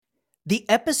The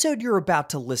episode you're about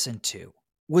to listen to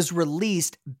was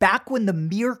released back when the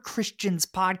Mere Christians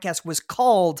podcast was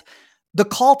called The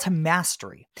Call to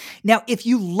Mastery. Now, if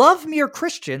you love Mere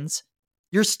Christians,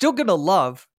 you're still going to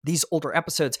love these older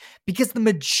episodes because the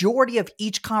majority of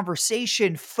each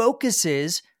conversation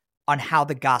focuses on how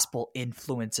the gospel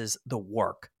influences the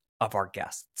work of our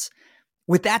guests.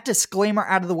 With that disclaimer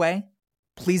out of the way,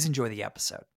 please enjoy the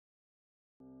episode.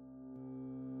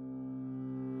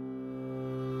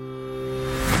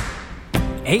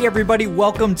 Hey everybody,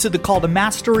 welcome to The Call to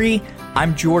Mastery.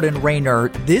 I'm Jordan Rayner.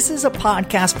 This is a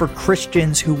podcast for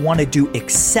Christians who want to do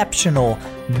exceptional,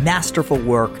 masterful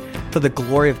work for the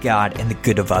glory of God and the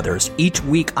good of others. Each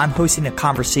week, I'm hosting a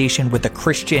conversation with a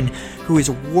Christian who is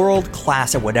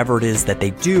world-class at whatever it is that they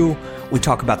do. We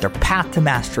talk about their path to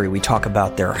mastery. We talk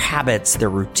about their habits, their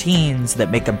routines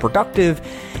that make them productive,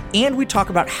 and we talk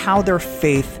about how their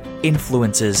faith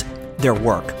influences their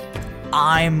work.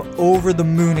 I'm over the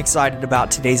moon excited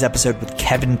about today's episode with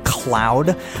Kevin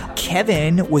Cloud.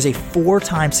 Kevin was a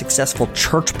 4-time successful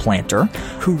church planter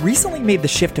who recently made the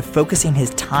shift to focusing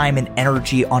his time and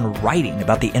energy on writing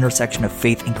about the intersection of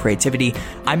faith and creativity.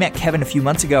 I met Kevin a few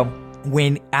months ago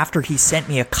after he sent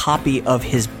me a copy of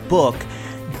his book,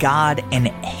 God and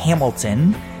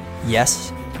Hamilton.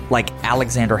 Yes, like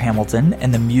Alexander Hamilton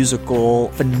and the musical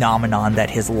phenomenon that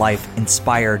his life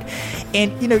inspired.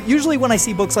 And, usually when I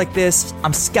see books like this,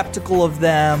 I'm skeptical of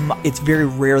them. It's very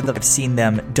rare that I've seen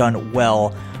them done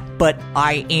well, but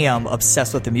I am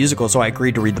obsessed with the musical, so I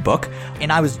agreed to read the book,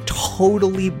 and I was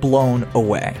totally blown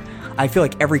away. I feel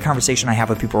like every conversation I have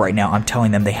with people right now, I'm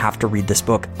telling them they have to read this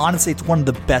book. Honestly, it's one of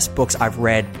the best books I've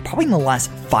read probably in the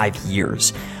last 5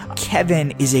 years.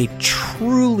 Kevin is a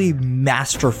truly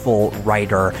masterful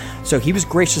writer, so he was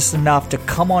gracious enough to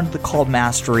come on to The Call to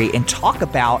Mastery and talk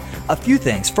about a few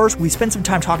things. First, we spent some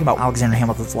time talking about Alexander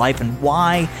Hamilton's life and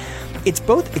why it's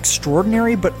both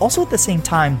extraordinary, but also at the same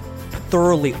time,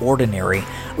 thoroughly ordinary.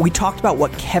 We talked about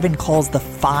what Kevin calls the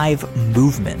 5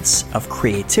 movements of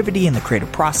creativity and the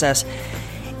creative process.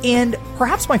 And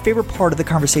perhaps my favorite part of the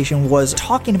conversation was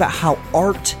talking about how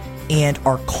art and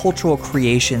our cultural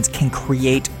creations can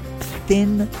create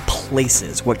thin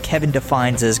places, what Kevin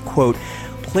defines as, quote,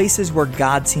 places where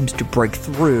God seems to break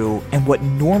through and what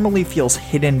normally feels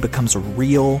hidden becomes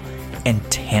real and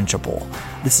tangible.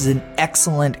 This is an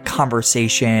excellent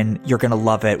conversation. You're going to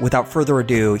love it. Without further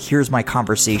ado, here's my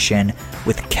conversation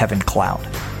with Kevin Cloud.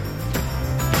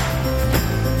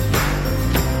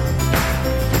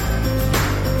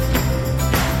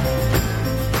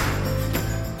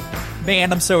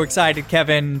 Man, I'm so excited,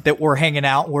 Kevin, that we're hanging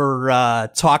out. We're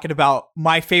talking about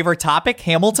my favorite topic,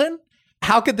 Hamilton.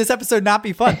 How could this episode not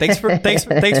be fun? Thanks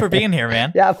for being here,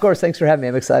 man. Yeah, of course. Thanks for having me.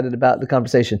 I'm excited about the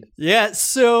conversation. Yeah.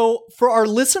 So for our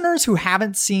listeners who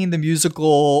haven't seen the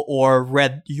musical or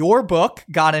read your book,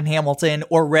 God and Hamilton,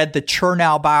 or read the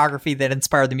Chernow biography that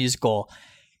inspired the musical,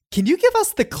 can you give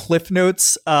us the cliff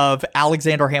notes of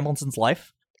Alexander Hamilton's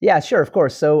life? Yeah, sure. Of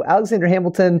course. So Alexander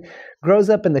Hamilton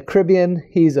grows up in the Caribbean.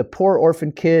 He's a poor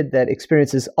orphan kid that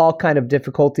experiences all kind of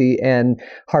difficulty and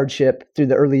hardship through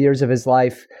the early years of his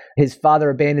life. His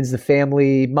father abandons the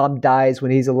family. Mom dies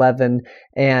when he's 11,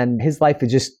 and his life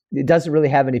it doesn't really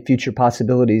have any future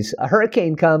possibilities. A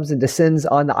hurricane comes and descends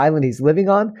on the island he's living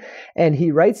on, and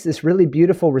he writes this really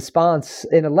beautiful response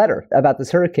in a letter about this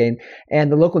hurricane,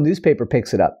 and the local newspaper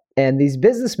picks it up. And these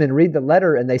businessmen read the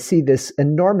letter and they see this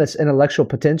enormous intellectual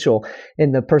potential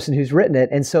in the person who's written it.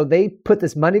 And so they put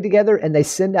this money together and they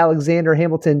send Alexander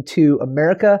Hamilton to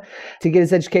America to get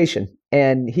his education.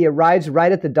 And he arrives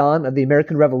right at the dawn of the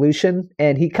American Revolution,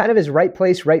 and he kind of is right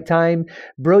place, right time,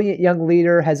 brilliant young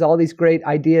leader, has all these great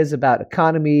ideas about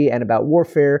economy and about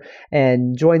warfare,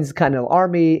 and joins the Continental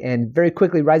Army and very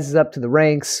quickly rises up to the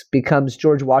ranks, becomes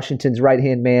George Washington's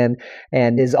right-hand man,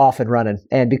 and is off and running,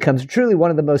 and becomes truly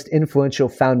one of the most influential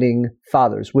founding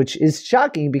fathers, which is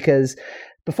shocking because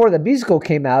before the musical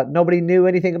came out, nobody knew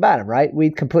anything about him, right?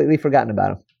 We'd completely forgotten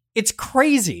about him. It's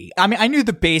crazy. I mean, I knew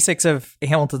the basics of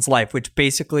Hamilton's life, which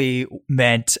basically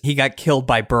meant he got killed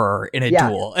by Burr in a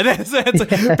duel. And that's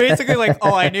basically like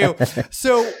all I knew.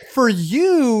 So for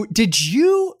you, did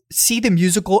you see the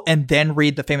musical and then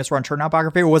read the famous Ron Chernow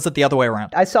biography, or was it the other way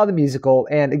around? I saw the musical,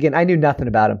 and again, I knew nothing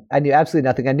about him. I knew absolutely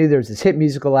nothing. I knew there was this hit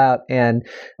musical out, and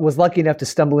was lucky enough to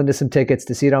stumble into some tickets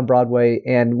to see it on Broadway,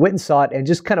 and went and saw it, and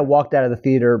just kind of walked out of the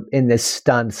theater in this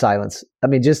stunned silence. I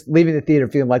mean, just leaving the theater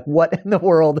feeling like, what in the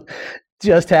world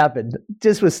just happened?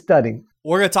 Just was stunning.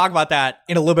 We're going to talk about that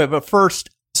in a little bit, but first,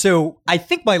 So I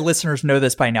think my listeners know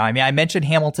this by now. I mean, I mentioned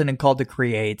Hamilton and Called to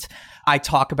Create. I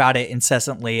talk about it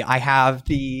incessantly. I have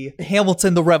the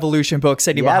Hamilton, the Revolution book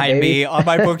sitting behind me on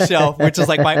my bookshelf, which is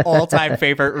like my all-time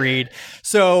favorite read.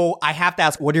 So I have to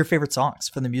ask, what are your favorite songs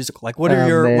from the musical? Like, what are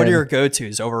your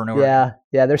go-tos over and over?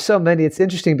 Yeah, there's so many. It's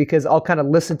interesting because I'll kind of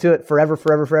listen to it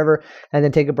forever, and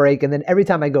then take a break. And then every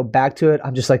time I go back to it,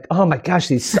 I'm just like, oh my gosh,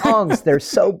 these songs, they're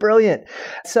so brilliant.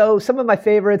 So some of my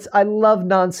favorites, I love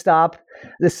Nonstop.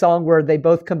 This song where they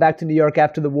both come back to New York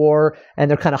after the war and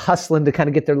they're kind of hustling to kind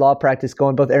of get their law practice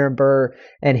going, both Aaron Burr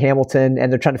and Hamilton,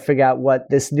 and they're trying to figure out what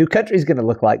this new country is going to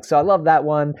look like. So I love that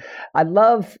one.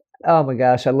 Oh my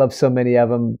gosh, I love so many of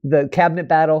them. The Cabinet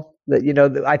Battle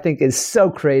that, I think is so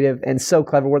creative and so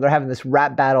clever, where they're having this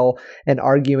rap battle and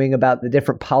arguing about the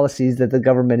different policies that the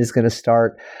government is going to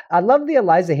start. I love the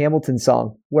Eliza Hamilton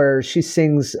song where she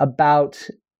sings about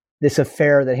this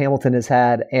affair that Hamilton has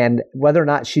had and whether or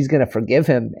not she's going to forgive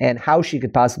him and how she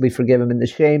could possibly forgive him and the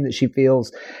shame that she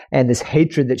feels and this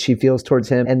hatred that she feels towards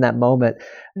him in that moment.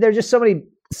 There are just so many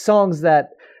songs that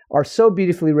are so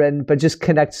beautifully written, but just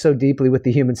connect so deeply with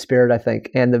the human spirit, I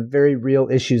think, and the very real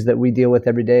issues that we deal with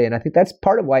every day. And I think that's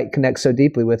part of why it connects so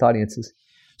deeply with audiences.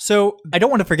 So I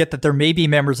don't want to forget that there may be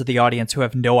members of the audience who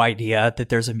have no idea that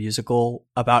there's a musical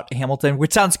about Hamilton,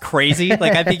 which sounds crazy.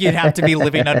 Like, I think you'd have to be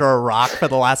living under a rock for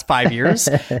the last 5 years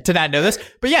to not know this.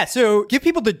 But yeah, so give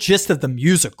people the gist of the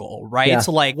musical, right? Yeah.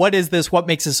 So like, what is this? What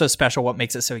makes it so special? What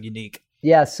makes it so unique?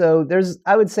 Yeah, so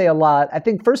I would say a lot. I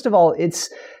think, first of all, it's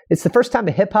the first time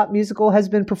a hip hop musical has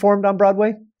been performed on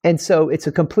Broadway. And so it's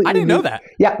a completely I didn't know that.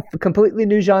 Yeah, completely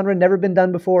new genre, never been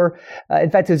done before.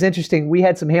 In fact, it was interesting. We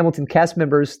had some Hamilton cast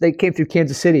members. They came through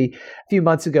Kansas City a few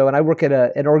months ago, and I work at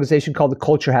an organization called the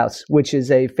Culture House, which is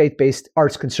a faith-based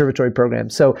arts conservatory program.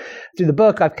 So through the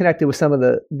book, I've connected with some of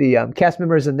the cast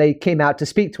members, and they came out to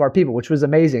speak to our people, which was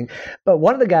amazing. But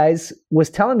one of the guys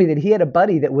was telling me that he had a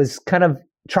buddy that was kind of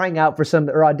trying out for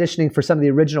or auditioning for some of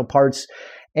the original parts,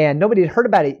 and nobody had heard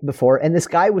about it before. And this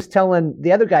guy was telling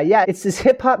the other guy, yeah, it's this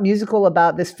hip hop musical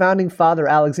about this founding father,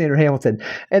 Alexander Hamilton.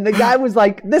 And the guy was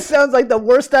like, this sounds like the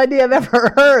worst idea I've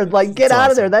ever heard. Like, get out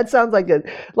of there. That sounds like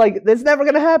that's never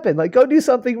going to happen. Like, go do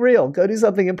something real. Go do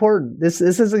something important. This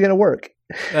isn't going to work.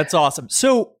 That's awesome.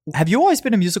 So have you always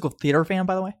been a musical theater fan,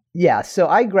 by the way? Yeah. So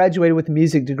I graduated with a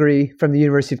music degree from the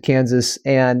University of Kansas,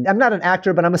 and I'm not an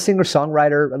actor, but I'm a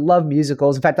singer-songwriter. I love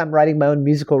musicals. In fact, I'm writing my own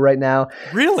musical right now.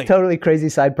 Really? Totally crazy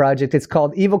side project. It's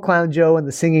called Evil Clown Joe and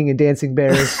the Singing and Dancing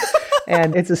Bears.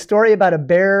 And it's a story about a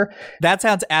bear. That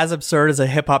sounds as absurd as a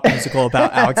hip-hop musical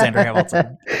about Alexander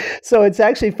Hamilton. So it's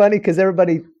actually funny because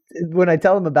everybody, when I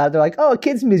tell them about it, they're like, oh, a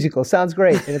kid's musical. Sounds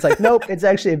great. And it's like, nope, it's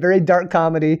actually a very dark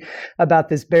comedy about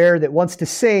this bear that wants to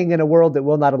sing in a world that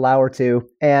will not allow her to.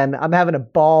 And I'm having a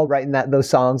ball writing those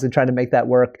songs and trying to make that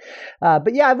work.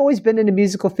 But yeah, I've always been into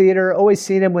musical theater, always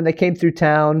seen them when they came through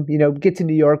town, get to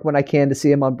New York when I can to see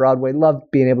them on Broadway. Love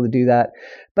being able to do that.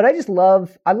 But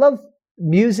I love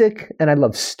music, and I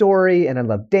love story, and I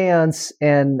love dance.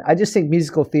 And I just think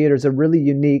musical theater is a really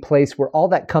unique place where all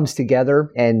that comes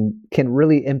together and can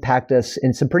really impact us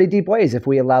in some pretty deep ways if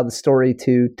we allow the story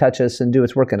to touch us and do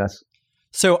its work in us.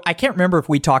 So I can't remember if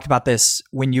we talked about this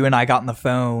when you and I got on the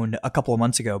phone a couple of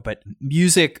months ago, but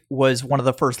music was one of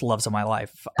the first loves of my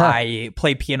life. Huh. I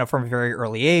played piano from a very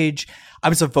early age. I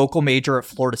was a vocal major at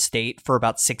Florida State for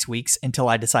about 6 weeks until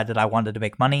I decided I wanted to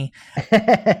make money.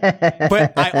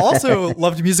 But I also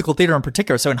loved musical theater in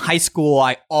particular. So in high school,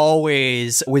 I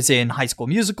always was in high school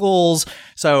musicals.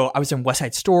 So I was in West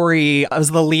Side Story. I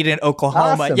was the lead in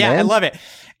Oklahoma. Awesome, yeah, man. I love it.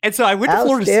 And so I went to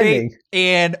Florida State,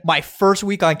 and my first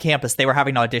week on campus, they were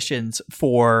having auditions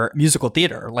for musical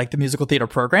theater, like the musical theater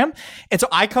program. And so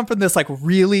I come from this like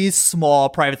really small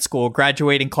private school,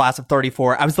 graduating class of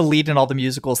 34. I was the lead in all the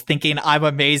musicals, thinking I'm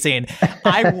amazing.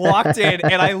 I walked in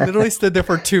and I literally stood there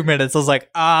for 2 minutes. I was like,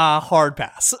 hard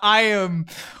pass. I am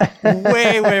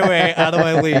way out of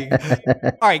my league.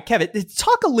 All right, Kevin,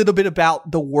 talk a little bit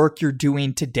about the work you're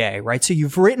doing today, right? So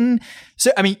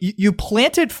you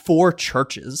planted 4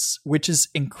 churches, which is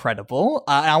incredible.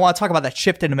 And I want to talk about that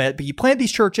shift in a minute, but you planted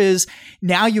these churches.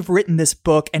 Now you've written this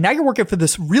book, and now you're working for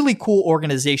this really cool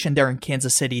organization there in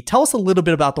Kansas City. Tell us a little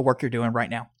bit about the work you're doing right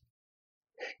now.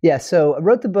 Yeah, so I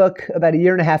wrote the book about 1.5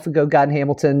 years ago, God in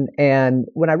Hamilton. And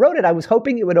when I wrote it, I was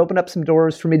hoping it would open up some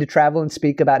doors for me to travel and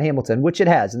speak about Hamilton, which it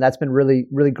has. And that's been really,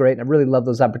 really great. And I really love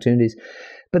those opportunities.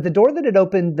 But the door that it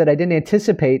opened that I didn't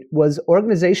anticipate was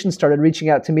organizations started reaching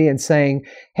out to me and saying,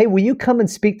 hey, will you come and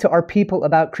speak to our people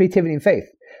about creativity and faith?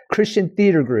 Christian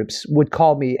theater groups would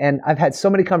call me. And I've had so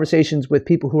many conversations with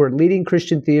people who are leading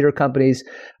Christian theater companies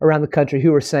around the country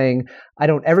who are saying, I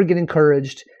don't ever get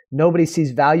encouraged. Nobody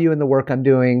sees value in the work I'm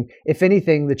doing. If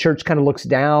anything, the church kind of looks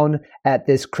down at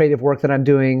this creative work that I'm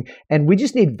doing. And we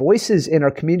just need voices in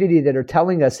our community that are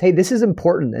telling us, hey, this is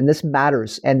important and this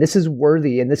matters and this is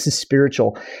worthy and this is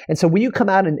spiritual. And so will you come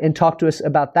out and talk to us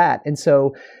about that? And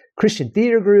so Christian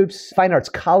theater groups, fine arts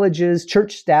colleges,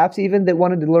 church staffs even that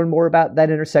wanted to learn more about that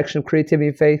intersection of creativity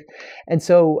and faith. And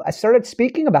so I started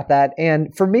speaking about that.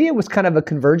 And for me, it was kind of a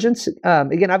convergence.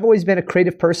 Again, I've always been a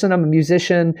creative person. I'm a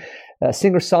musician, a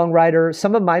singer-songwriter.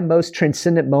 Some of my most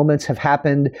transcendent moments have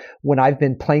happened when I've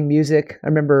been playing music. I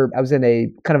remember I was in a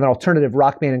kind of an alternative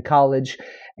rock band in college.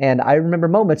 And I remember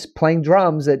moments playing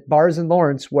drums at bars in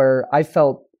Lawrence where I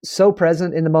felt so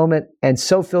present in the moment and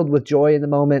so filled with joy in the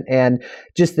moment and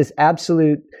just this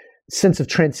absolute sense of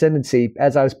transcendency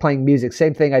as I was playing music.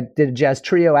 Same thing, I did a jazz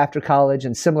trio after college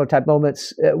and similar type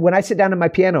moments. When I sit down at my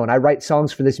piano and I write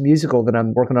songs for this musical that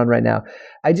I'm working on right now,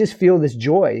 I just feel this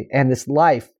joy and this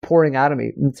life pouring out of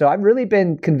me. And so I've really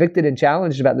been convicted and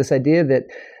challenged about this idea that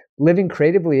living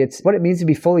creatively, it's what it means to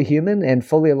be fully human and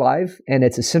fully alive. And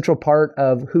it's a central part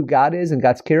of who God is and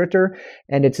God's character.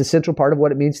 And it's a central part of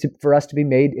what it means for us to be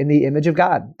made in the image of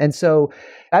God. And so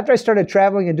after I started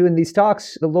traveling and doing these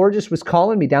talks, the Lord just was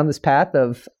calling me down this path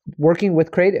of working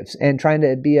with creatives and trying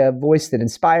to be a voice that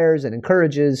inspires and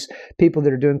encourages people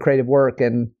that are doing creative work.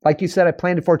 And like you said, I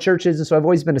planted 4 churches. And so I've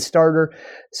always been a starter.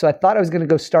 So I thought I was going to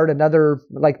go start another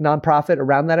nonprofit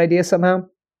around that idea somehow.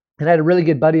 And I had a really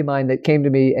good buddy of mine that came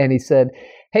to me and he said,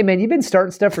 hey man, you've been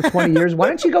starting stuff for 20 years. Why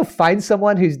don't you go find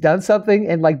someone who's done something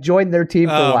and join their team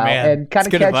for a while and kind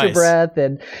of catch your breath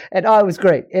and oh, it was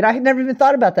great. And I had never even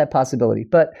thought about that possibility.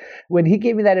 But when he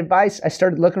gave me that advice, I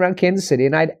started looking around Kansas City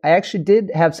and I actually did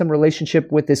have some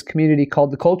relationship with this community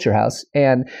called the Culture House.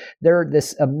 And they're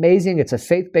this amazing, it's a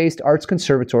faith-based arts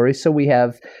conservatory. So we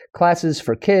have classes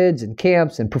for kids and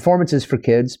camps and performances for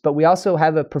kids, but we also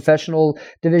have a professional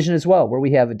division as well, where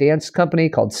we have a dance company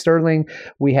called Sterling.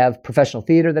 We have professional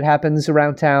theater that happens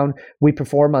around town. We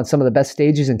perform on some of the best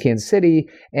stages in Kansas City.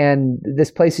 And this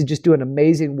place is just doing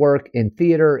amazing work in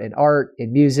theater, in art,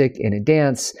 in music, and in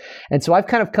dance. And so I've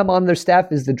kind of come on their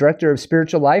staff as the director of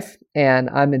spiritual life. And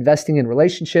I'm investing in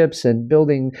relationships and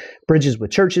building bridges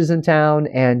with churches in town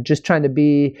and just trying to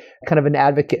be kind of an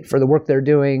advocate for the work they're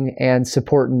doing and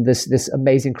supporting this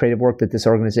amazing creative work that this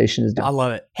organization is doing. I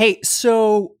love it. Hey,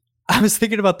 so I was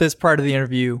thinking about this part of the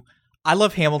interview. I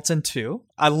love Hamilton too.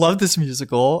 I love this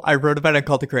musical. I wrote about it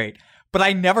called The Great, but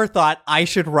I never thought I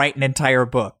should write an entire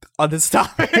book on this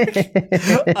topic.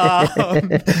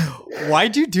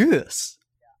 Why'd you do this?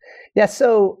 Yeah,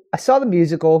 so I saw the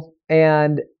musical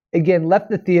and again, left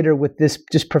the theater with this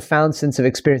just profound sense of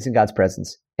experiencing God's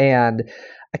presence. And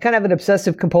I kind of have an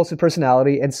obsessive compulsive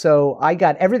personality. And so I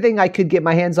got everything I could get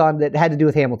my hands on that had to do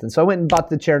with Hamilton. So I went and bought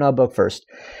the Chernow book first.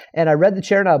 And I read the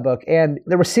Chernow book. And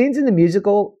there were scenes in the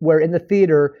musical where in the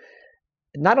theater,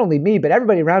 not only me, but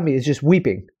everybody around me is just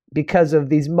weeping because of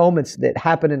these moments that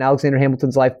happen in Alexander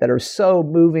Hamilton's life that are so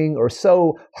moving or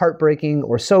so heartbreaking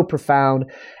or so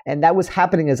profound. And that was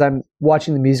happening as I'm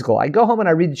watching the musical. I go home and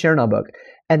I read the Chernow book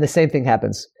and the same thing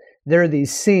happens. There are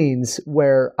these scenes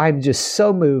where I'm just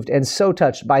so moved and so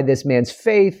touched by this man's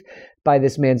faith, by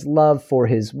this man's love for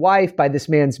his wife, by this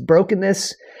man's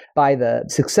brokenness, by the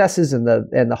successes and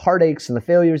the heartaches and the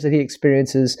failures that he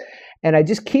experiences. And I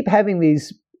just keep having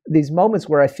these moments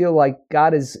where I feel like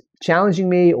God is challenging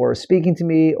me or speaking to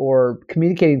me or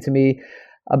communicating to me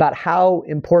about how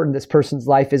important this person's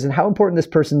life is and how important this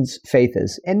person's faith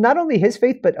is. And not only his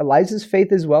faith, but Eliza's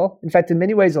faith as well. In fact, in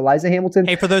many ways, Eliza Hamilton.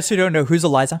 Hey, for those who don't know, who's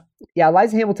Eliza? Yeah,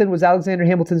 Eliza Hamilton was Alexander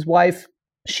Hamilton's wife.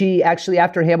 She actually,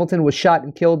 after Hamilton was shot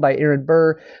and killed by Aaron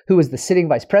Burr, who was the sitting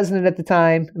vice president at the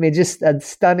time. I mean, just a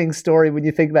stunning story when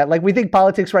you think about it. Like, we think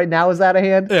politics right now is out of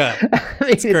hand. Yeah,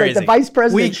 it's crazy. Like the vice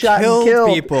president shot and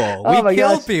killed people. Oh my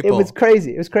gosh, people. It was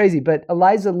crazy. It was crazy. But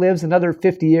Eliza lives another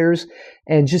 50 years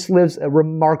and just lives a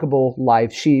remarkable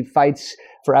life. She fights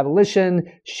for abolition.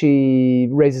 She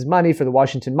raises money for the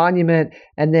Washington Monument.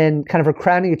 And then kind of her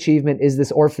crowning achievement is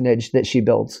this orphanage that she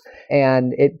builds.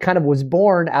 And it kind of was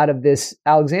born out of this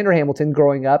Alexander Hamilton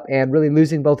growing up and really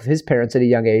losing both of his parents at a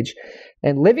young age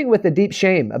and living with a deep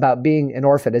shame about being an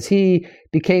orphan. As he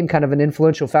became kind of an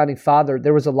influential founding father,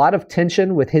 there was a lot of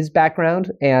tension with his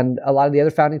background and a lot of the other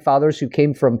founding fathers who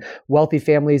came from wealthy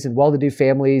families and well-to-do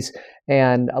families.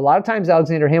 And a lot of times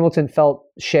Alexander Hamilton felt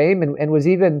shame and was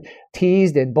even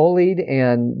teased and bullied,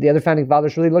 and the other founding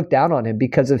fathers really looked down on him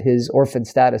because of his orphan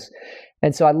status.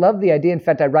 And so I love the idea. In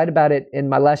fact, I write about it in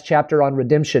my last chapter on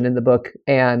redemption in the book.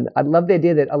 And I love the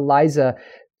idea that Eliza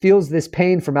feels this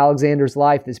pain from Alexander's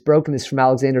life, this brokenness from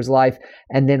Alexander's life,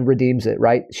 and then redeems it,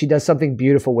 right? She does something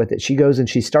beautiful with it. She goes and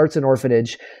she starts an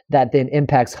orphanage that then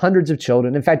impacts hundreds of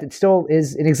children. In fact, it still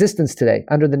is in existence today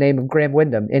under the name of Graham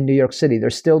Wyndham in New York City. They're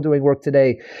still doing work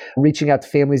today, reaching out to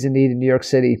families in need in New York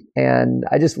City. And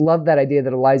I just love that idea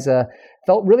that Eliza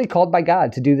felt really called by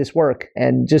God to do this work,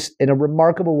 and just in a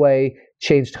remarkable way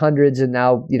changed hundreds, and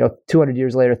now, 200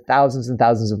 years later, thousands and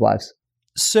thousands of lives.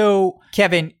 So,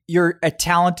 Kevin, you're a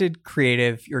talented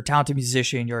creative, you're a talented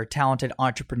musician, you're a talented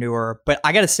entrepreneur. But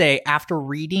I got to say, after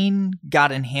reading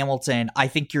God in Hamilton, I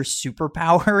think your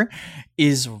superpower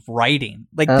is writing.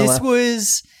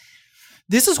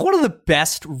 This is one of the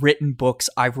best written books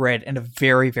I've read in a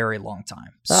very, very long time.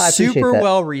 Super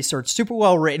well researched, super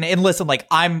well written. And listen,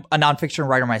 I'm a nonfiction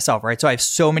writer myself, right? So I have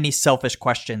so many selfish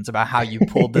questions about how you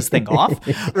pulled this thing off,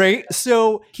 right?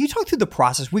 So can you talk through the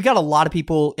process? We got a lot of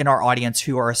people in our audience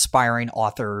who are aspiring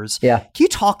authors. Yeah. Can you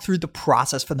talk through the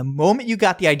process from the moment you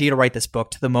got the idea to write this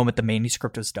book to the moment the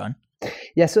manuscript was done?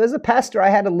 Yeah, so as a pastor, I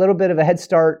had a little bit of a head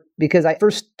start because I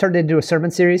first turned it into a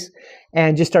sermon series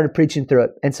and just started preaching through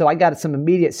it. And so I got some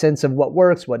immediate sense of what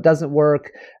works, what doesn't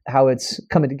work, how it's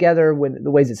coming together, the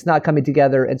ways it's not coming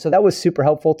together. And so that was super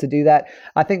helpful to do that.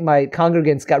 I think my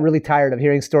congregants got really tired of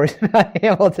hearing stories about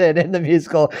Hamilton in the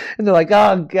musical. And they're like,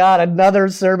 oh God, another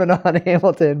sermon on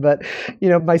Hamilton. But,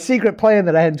 my secret plan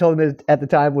that I hadn't told them at the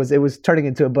time was it was turning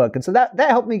into a book. And so that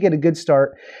helped me get a good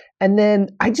start. And then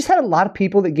I just had a lot of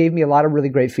people that gave me a lot of really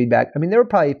great feedback. I mean, there were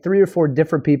probably 3 or 4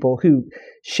 different people who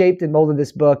shaped and molded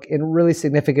this book in really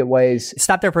significant ways.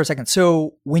 Stop there for a second.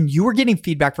 So when you were getting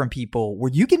feedback from people,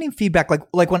 were you getting feedback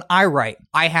like when I write,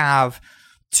 I have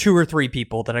 2 or 3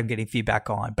 people that I'm getting feedback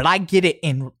on, but I get it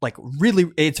in really,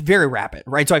 it's very rapid,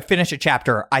 right? So I finish a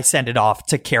chapter, I send it off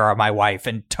to Kara, my wife,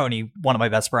 and Tony, one of my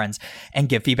best friends, and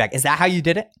give feedback. Is that how you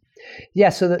did it? Yeah,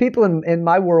 so the people in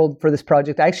my world for this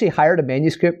project, I actually hired a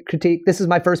manuscript critique. This is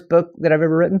my first book that I've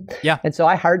ever written. Yeah. And so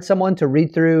I hired someone to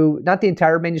read through, not the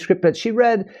entire manuscript, but she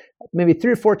read maybe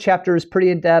 3 or 4 chapters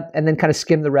pretty in depth and then kind of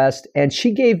skimmed the rest. And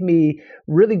she gave me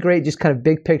really great, just kind of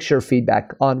big picture feedback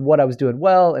on what I was doing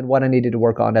well and what I needed to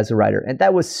work on as a writer. And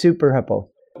that was super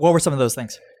helpful. What were some of those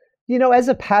things? As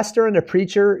a pastor and a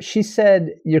preacher, she said,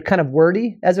 you're kind of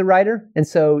wordy as a writer. And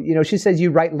so, she says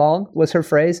you write long was her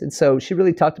phrase. And so she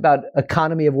really talked about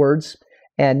economy of words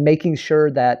and making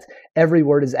sure that every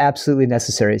word is absolutely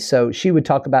necessary. So she would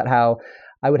talk about how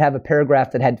I would have a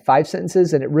paragraph that had 5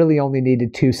 sentences and it really only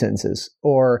needed 2 sentences.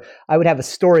 Or I would have a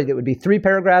story that would be 3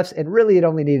 paragraphs and really it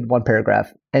only needed 1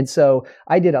 paragraph. And so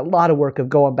I did a lot of work of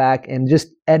going back and just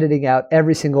editing out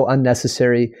every single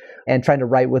unnecessary and trying to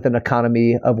write with an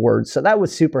economy of words. So that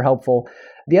was super helpful.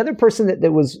 The other person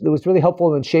that was really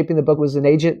helpful in shaping the book was an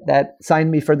agent that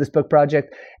signed me for this book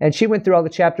project. And she went through all the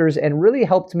chapters and really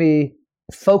helped me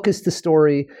focus the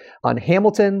story on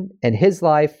Hamilton and his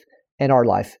life and our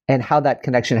life and how that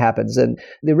connection happens. And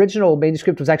the original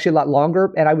manuscript was actually a lot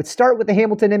longer. And I would start with the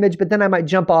Hamilton image, but then I might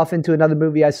jump off into another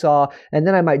movie I saw. And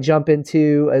then I might jump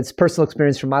into a personal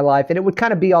experience from my life. And it would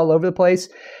kind of be all over the place.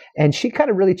 And she kind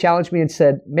of really challenged me and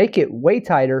said, make it way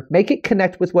tighter, make it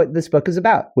connect with what this book is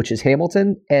about, which is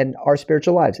Hamilton and our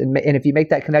spiritual lives. And if you make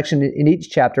that connection in each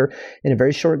chapter in a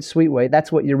very short and sweet way, that's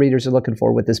what your readers are looking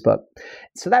for with this book.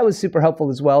 So that was super helpful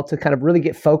as well to kind of really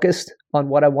get focused on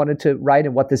what I wanted to write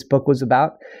and what this book was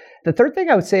about. The third thing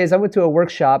I would say is I went to a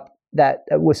workshop that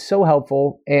was so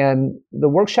helpful. And the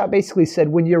workshop basically said,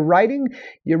 when you're writing,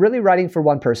 you're really writing for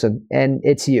one person, and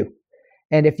it's you.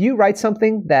 And if you write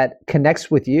something that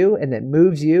connects with you and that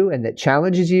moves you and that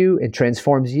challenges you and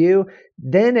transforms you,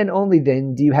 then and only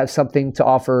then do you have something to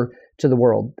offer to the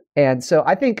world. And so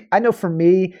I know for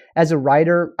me as a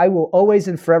writer, I will always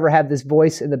and forever have this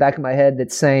voice in the back of my head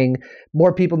that's saying,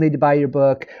 more people need to buy your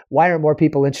book. Why aren't more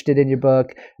people interested in your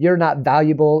book? You're not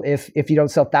valuable if you don't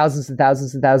sell thousands and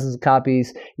thousands and thousands of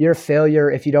copies. You're a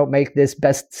failure if you don't make this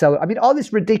bestseller. I mean, all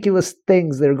these ridiculous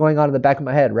things that are going on in the back of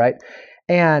my head, right?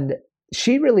 And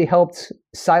she really helped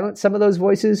silence some of those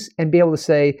voices and be able to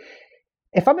say,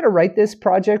 if I'm going to write this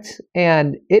project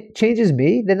and it changes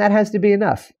me, then that has to be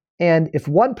enough. And if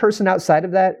one person outside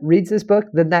of that reads this book,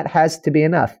 then that has to be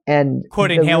enough. And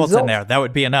quoting Hamilton there, that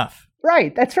would be enough.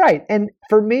 Right, that's right. And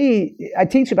for me, I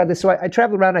teach about this. So I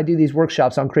travel around, I do these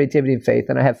workshops on creativity and faith,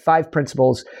 and I have 5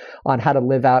 principles on how to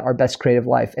live out our best creative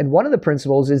life. And one of the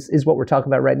principles is what we're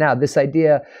talking about right now, this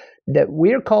idea that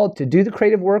we are called to do the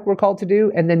creative work we're called to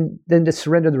do, and then to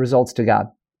surrender the results to God.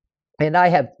 And I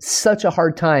have such a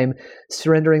hard time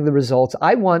surrendering the results.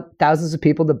 I want thousands of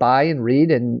people to buy and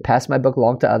read and pass my book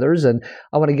along to others. And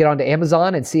I want to get onto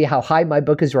Amazon and see how high my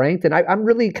book is ranked. And I'm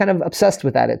really kind of obsessed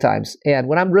with that at times. And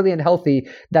when I'm really unhealthy,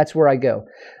 that's where I go.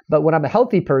 But when I'm a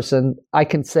healthy person, I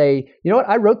can say, you know what?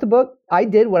 I wrote the book. I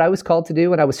did what I was called to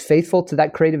do, and I was faithful to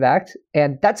that creative act.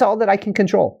 And that's all that I can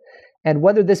control. And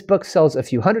whether this book sells a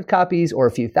few hundred copies or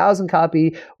a few thousand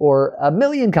copies or a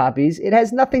million copies, it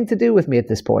has nothing to do with me at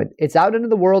this point. It's out into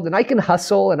the world, and I can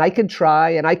hustle and I can try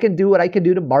and I can do what I can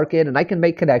do to market and I can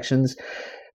make connections.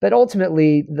 But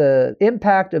ultimately, the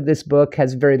impact of this book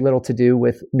has very little to do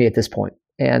with me at this point.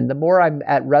 And the more I'm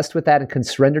at rest with that and can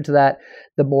surrender to that,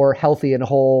 the more healthy and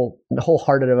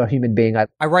wholehearted of a human being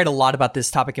I write a lot about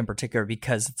this topic in particular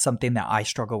because it's something that I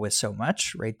struggle with so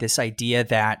much, right? This idea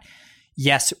that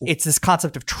yes, it's this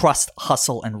concept of trust,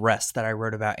 hustle, and rest that I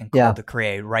wrote about in Called to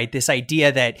Create, right? This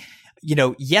idea that,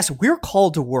 yes, we're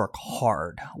called to work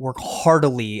hard, work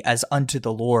heartily as unto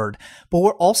the Lord, but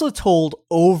we're also told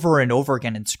over and over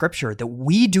again in Scripture that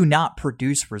we do not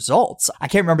produce results. I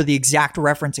can't remember the exact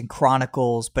reference in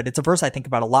Chronicles, but it's a verse I think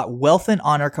about a lot. Wealth and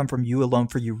honor come from you alone,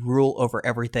 for you rule over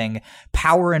everything.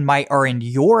 Power and might are in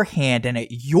your hand, and at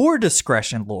your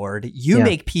discretion, Lord, you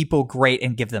make people great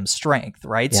and give them strength,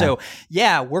 right? So,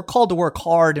 we're called to work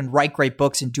hard and write great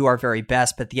books and do our very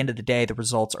best, but at the end of the day, the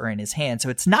results are in his hand. So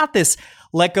it's not this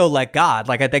let go, let God.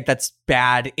 Like, I think that's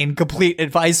bad, incomplete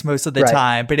advice most of the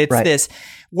time, but it's this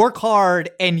work hard.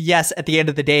 And yes, at the end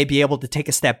of the day, be able to take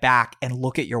a step back and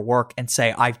look at your work and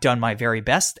say, I've done my very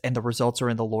best and the results are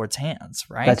in the Lord's hands,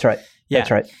 right? That's right. Yeah.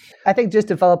 That's right. I think just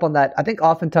to follow up on that, I think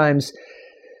oftentimes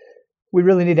we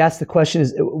really need to ask the question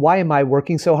is, why am I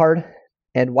working so hard?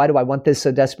 And why do I want this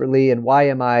so desperately? And why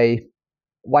am I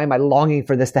longing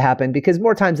for this to happen? Because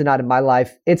more times than not in my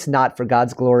life, it's not for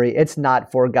God's glory. It's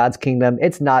not for God's kingdom.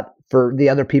 It's not for the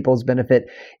other people's benefit.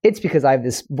 It's because I have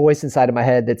this voice inside of my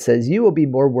head that says, you will be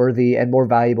more worthy and more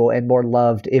valuable and more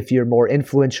loved if you're more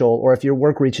influential or if your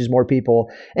work reaches more people.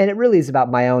 And it really is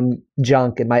about my own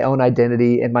junk and my own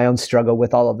identity and my own struggle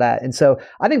with all of that. And so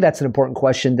I think that's an important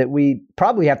question that we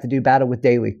probably have to do battle with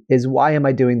daily is, why am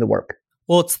I doing the work?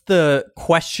 Well, it's the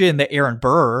question that Aaron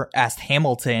Burr asked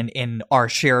Hamilton in our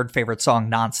shared favorite song,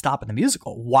 Nonstop, in the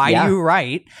musical. Why do you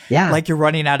write like you're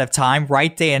running out of time?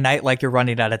 Write day and night like you're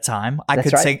running out of time. I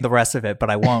could sing the rest of it, but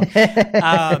I won't.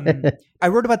 I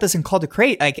wrote about this in Called to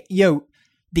Create. Like,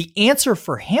 the answer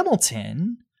for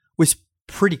Hamilton was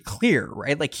pretty clear,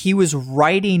 right? Like, he was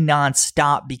writing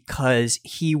nonstop because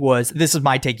this is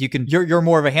my take. You're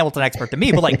more of a Hamilton expert than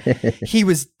me, but like, he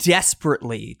was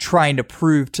desperately trying to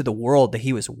prove to the world that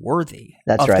he was worthy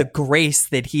of the grace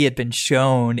that he had been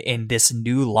shown in this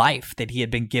new life that he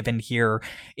had been given here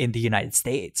in the United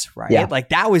States, right? Yeah. Like,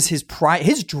 that was his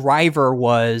driver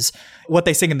was what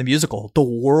they sing in the musical, the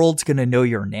world's going to know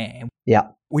your name. Yeah.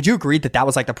 Would you agree that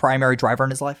was like the primary driver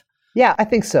in his life? Yeah, I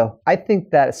think so. I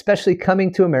think that especially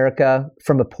coming to America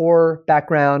from a poor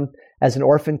background as an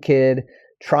orphan kid,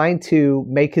 trying to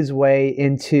make his way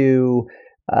into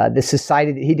the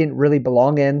society that he didn't really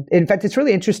belong in. In fact, it's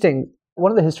really interesting.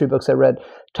 One of the history books I read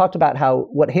talked about how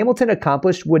what Hamilton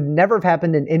accomplished would never have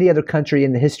happened in any other country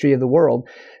in the history of the world,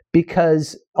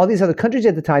 because all these other countries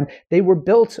at the time, they were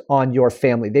built on your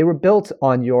family. They were built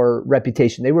on your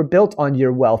reputation. They were built on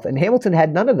your wealth. And Hamilton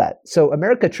had none of that. So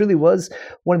America truly was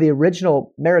one of the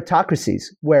original meritocracies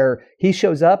where he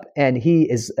shows up and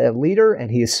he is a leader and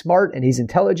he is smart and he's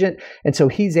intelligent. And so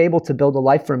he's able to build a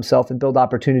life for himself and build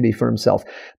opportunity for himself.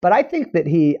 But I think that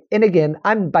and again,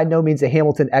 I'm by no means a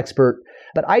Hamilton expert,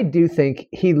 but I do think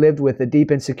he lived with a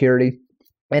deep insecurity.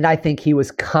 And I think he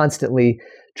was constantly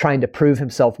trying to prove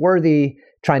himself worthy,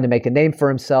 trying to make a name for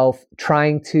himself,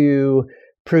 trying to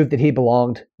prove that he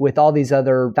belonged with all these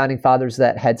other founding fathers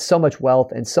that had so much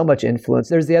wealth and so much influence.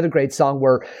 There's the other great song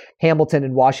where Hamilton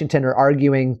and Washington are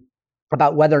arguing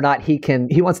about whether or not he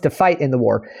wants to fight in the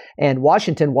war. And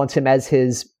Washington wants him as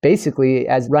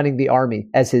running the army,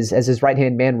 as his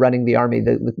right-hand man running the army,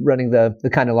 running the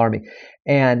Continental Army.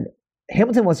 And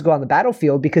Hamilton wants to go on the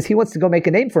battlefield because he wants to go make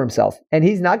a name for himself. And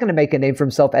he's not going to make a name for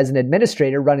himself as an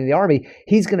administrator running the army.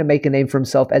 He's going to make a name for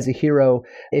himself as a hero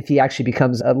if he actually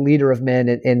becomes a leader of men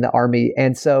in the army.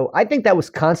 And so I think that was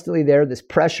constantly there, this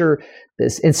pressure,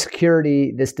 this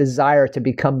insecurity, this desire to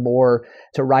become more,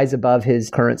 to rise above his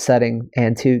current setting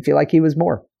and to feel like he was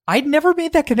more. I'd never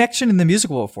made that connection in the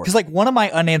musical before. Because like one of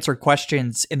my unanswered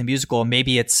questions in the musical, and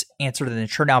maybe it's answered in the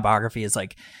Chernow biography, is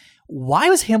like, why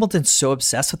was Hamilton so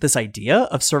obsessed with this idea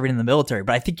of serving in the military?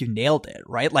 But I think you nailed it,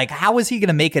 right? Like, how was he going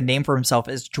to make a name for himself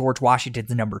as George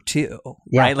Washington's number 2,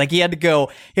 right? Like, he had to go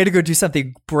do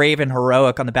something brave and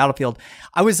heroic on the battlefield.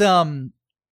 I was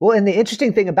Well, and the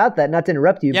interesting thing about that, not to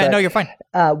interrupt you, yeah, but no, you're fine.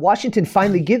 Washington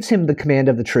finally gives him the command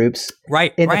of the troops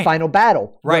in the final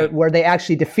battle, where they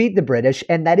actually defeat the British.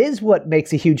 And that is what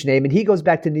makes a huge name. And he goes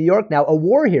back to New York now, a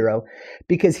war hero,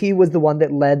 because he was the one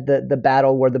that led the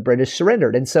battle where the British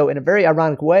surrendered. And so in a very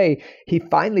ironic way, he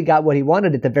finally got what he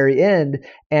wanted at the very end,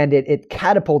 and it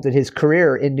catapulted his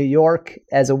career in New York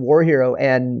as a war hero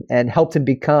and helped him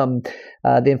become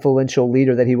the influential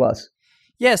leader that he was.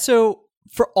 Yeah, so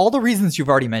for all the reasons you've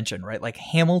already mentioned, right? Like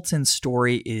Hamilton's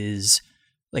story is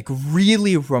like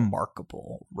really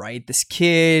remarkable, right? This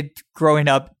kid growing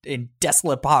up in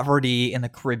desolate poverty in the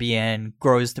Caribbean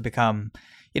grows to become,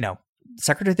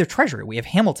 Secretary of the Treasury. We have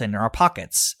Hamilton in our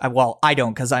pockets. Well, I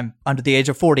don't, because I'm under the age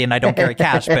of 40 and I don't carry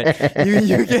cash, but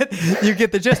you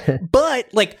get the gist. But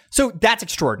like, so that's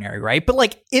extraordinary, right? But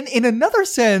like in another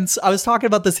sense, I was talking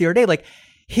about this the other day, like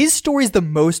his story is the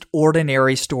most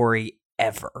ordinary story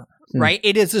ever. Right?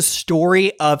 It is a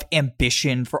story of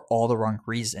ambition for all the wrong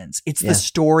reasons. It's the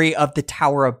story of the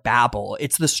Tower of Babel.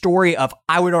 It's the story of,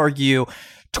 I would argue,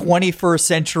 21st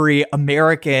century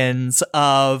Americans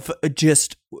of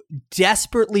just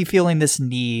desperately feeling this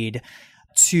need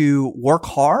to work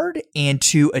hard and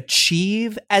to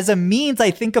achieve as a means,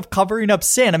 I think, of covering up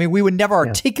sin. I mean, we would never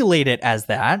articulate it as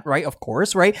that, right? Of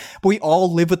course, right? But we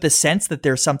all live with the sense that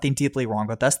there's something deeply wrong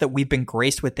with us, that we've been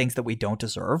graced with things that we don't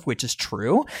deserve, which is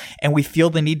true. And we feel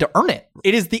the need to earn it.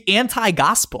 It is the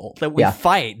anti-gospel that we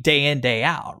fight day in, day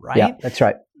out, right? Yeah, that's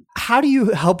right. How do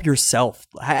you help yourself?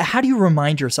 How do you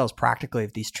remind yourselves practically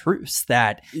of these truths,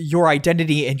 that your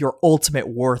identity and your ultimate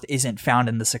worth isn't found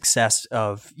in the success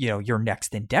of, your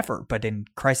next endeavor, but in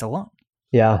Christ alone?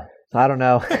 Yeah, I don't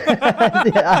know.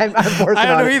 I'm working I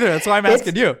don't on know it. either. That's why I'm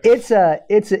asking you. It's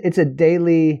a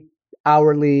daily,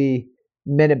 hourly,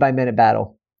 minute by minute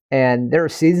battle, and there are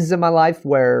seasons in my life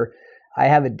where I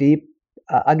have a deep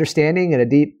understanding and a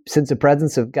deep sense of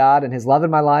presence of God and his love in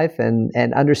my life,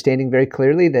 and understanding very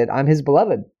clearly that I'm his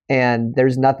beloved, and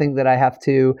there's nothing that I have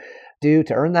to do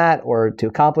to earn that or to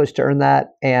accomplish to earn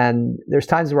that. And there's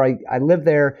times where I live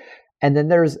there, and then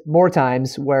there's more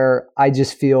times where I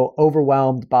just feel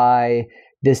overwhelmed by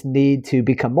this need to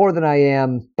become more than I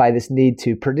am, by this need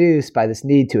to produce, by this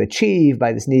need to achieve,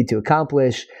 by this need to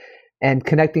accomplish. And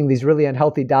connecting these really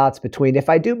unhealthy dots between, if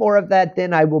I do more of that,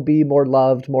 then I will be more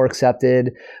loved, more accepted,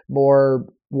 more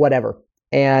whatever.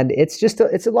 And it's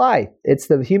a lie. It's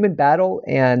the human battle,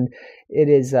 and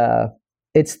it's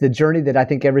the journey that I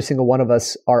think every single one of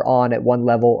us are on at one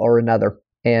level or another.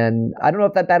 And I don't know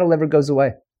if that battle ever goes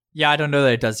away. Yeah, I don't know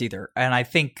that it does either. And I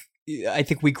think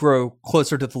we grow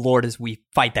closer to the Lord as we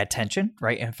fight that tension,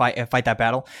 right? And fight that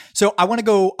battle. So I want to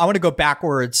go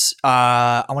backwards.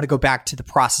 I want to go back to the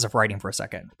process of writing for a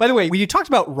second. By the way, when you talked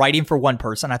about writing for one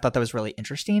person, I thought that was really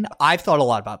interesting. I've thought a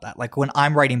lot about that. Like when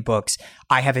I'm writing books,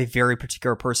 I have a very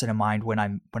particular person in mind when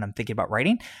I'm thinking about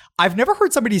writing. I've never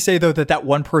heard somebody say though that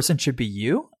one person should be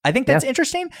you. I think that's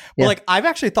interesting. But like I've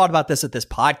actually thought about this at this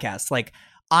podcast. Like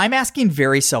I'm asking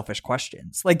very selfish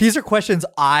questions. Like these are questions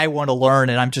I want to learn,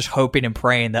 and I'm just hoping and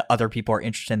praying that other people are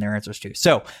interested in their answers too.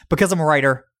 So because I'm a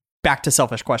writer, back to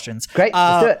selfish questions. Great,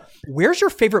 let's do it. Where's your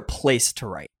favorite place to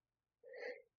write?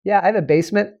 Yeah, I have a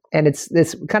basement, and it's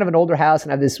kind of an older house,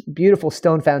 and I have this beautiful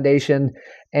stone foundation,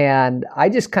 and I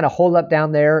just kind of hole up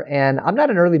down there. And I'm not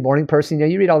an early morning person.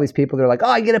 You read all these people, they're like, oh,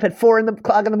 I get up at 4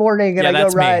 o'clock in the morning and I go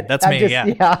ride. That's me.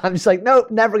 Yeah, I'm just like, nope,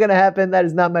 never going to happen. That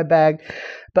is not my bag.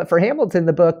 But for Hamilton,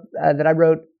 the book that I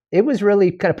wrote, it was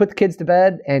really kind of put the kids to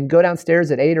bed and go downstairs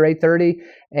at 8 or 8:30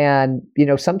 and,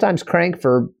 sometimes crank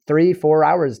for 3-4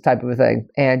 hours type of a thing,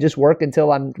 and just work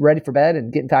until I'm ready for bed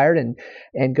and getting tired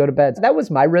and go to bed. So that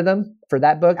was my rhythm for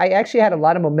that book. I actually had a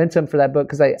lot of momentum for that book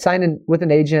because I signed in with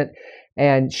an agent,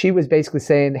 and she was basically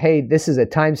saying, hey, this is a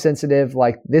time sensitive,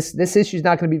 like this issue is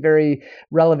not going to be very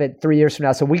relevant 3 years from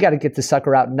now. So we got to get this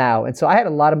sucker out now. And so I had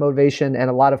a lot of motivation and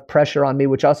a lot of pressure on me,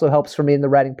 which also helps for me in the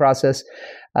writing process.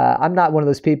 I'm not one of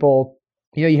those people,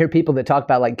 you hear people that talk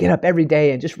about like get up every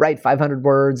day and just write 500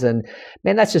 words. And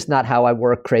man, that's just not how I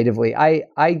work creatively.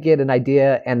 I get an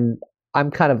idea and I'm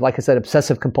kind of, like I said,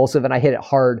 obsessive compulsive, and I hit it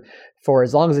hard for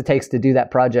as long as it takes to do that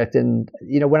project. And,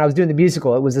 when I was doing the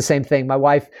musical, it was the same thing. My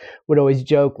wife would always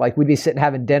joke, like we'd be sitting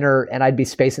having dinner and I'd be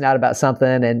spacing out about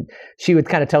something, and she would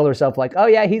kind of tell herself like, oh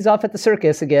yeah, he's off at the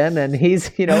circus again. And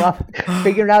he's, off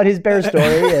figuring out his bear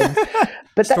story. And,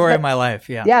 but story of my life.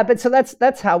 Yeah. Yeah. But so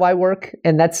that's how I work.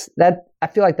 And I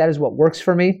feel like that is what works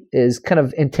for me, is kind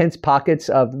of intense pockets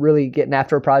of really getting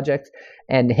after a project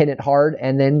and hitting it hard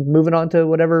and then moving on to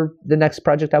whatever the next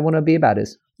project I want to be about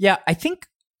is. Yeah. I think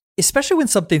especially when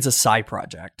something's a side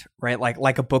project, right?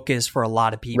 Like a book is for a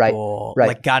lot of people, right.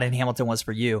 Like God in Hamilton was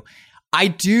for you. I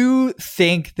do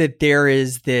think that there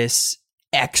is this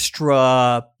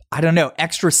extra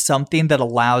something that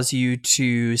allows you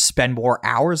to spend more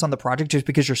hours on the project just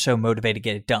because you're so motivated to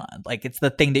get it done. Like, it's the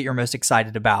thing that you're most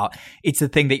excited about. It's the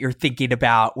thing that you're thinking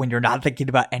about when you're not thinking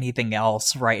about anything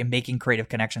else, right? And making creative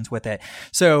connections with it.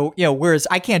 So, whereas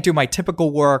I can't do my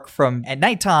typical work from at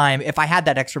nighttime, if I had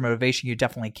that extra motivation, you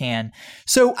definitely can.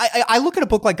 So I look at a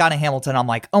book like God and Hamilton, I'm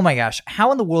like, oh my gosh,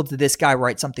 how in the world did this guy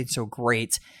write something so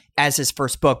great as his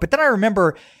first book? But then I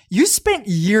remember you spent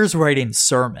years writing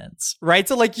sermons, right?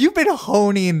 So like, you've been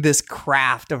honing this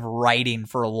craft of writing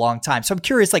for a long time. So I'm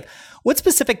curious, like, what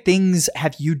specific things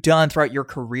have you done throughout your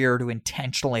career to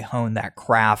intentionally hone that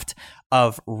craft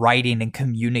of writing and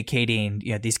communicating,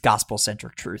 these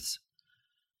gospel-centric truths?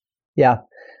 Yeah.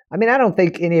 I mean, I don't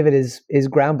think any of it is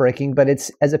groundbreaking, but it's,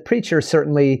 as a preacher,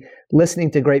 certainly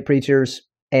listening to great preachers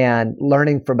and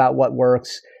learning about what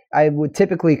works. I would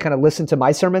typically kind of listen to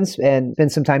my sermons and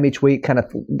spend some time each week kind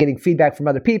of getting feedback from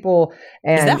other people.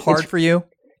 And is that hard for you?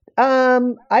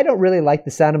 I don't really like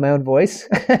the sound of my own voice.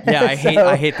 Yeah, I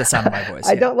hate the sound of my voice.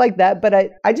 I don't like that, but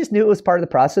I just knew it was part of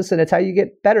the process, and it's how you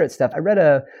get better at stuff. I read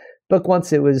a book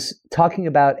once. It was talking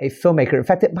about a filmmaker. In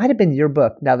fact, it might have been your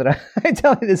book now that I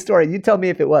tell you this story. You tell me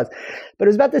if it was. But it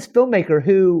was about this filmmaker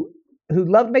who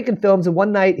loved making films, and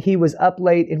one night he was up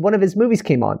late and one of his movies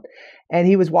came on. And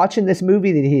he was watching this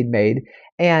movie that he had made,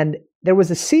 and there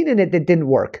was a scene in it that didn't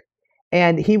work.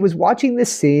 And he was watching this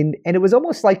scene, and it was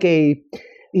almost like he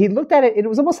looked at it, and it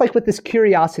was almost like with this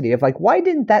curiosity of like, why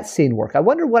didn't that scene work? I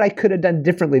wonder what I could have done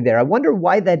differently there. I wonder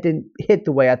why that didn't hit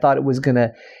the way I thought it was going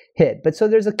to hit. But so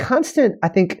there's a constant, I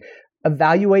think,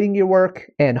 evaluating your work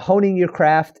and honing your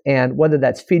craft, and whether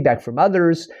that's feedback from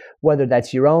others, whether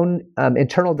that's your own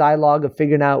internal dialogue of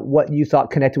figuring out what you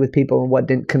thought connected with people and what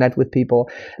didn't connect with people.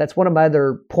 That's one of my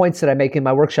other points that I make in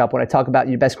my workshop when I talk about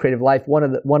your best creative life. One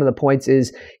of the points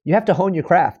is you have to hone your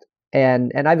craft.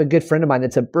 And I have a good friend of mine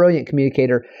that's a brilliant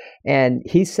communicator, and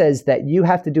he says that you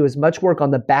have to do as much work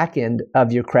on the back end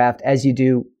of your craft as you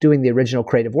do doing the original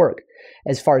creative work,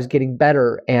 as far as getting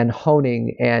better and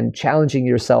honing and challenging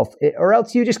yourself, or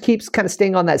else you just keep kind of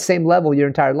staying on that same level your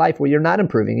entire life where you're not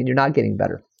improving and you're not getting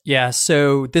better. Yeah,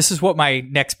 so this is what my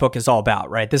next book is all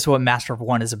about, right? This is what Master of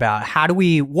One is about. How do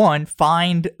we, one,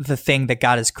 find the thing that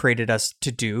God has created us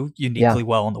to do uniquely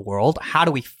well in the world? How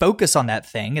do we focus on that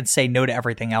thing and say no to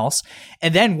everything else?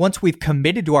 And then once we've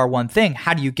committed to our one thing,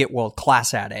 how do you get world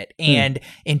class at it? And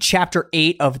in chapter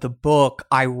 8 of the book,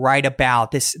 I write about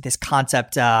this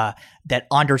concept that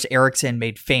Anders Ericsson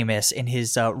made famous in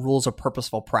his Rules of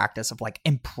Purposeful Practice of like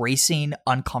embracing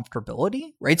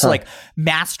uncomfortability, right? So like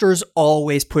masters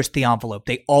always push the envelope.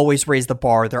 They always raise the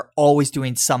bar. They're always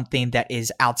doing something that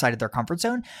is outside of their comfort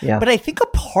zone. Yeah. But I think a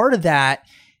part of that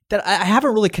I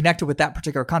haven't really connected with that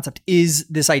particular concept is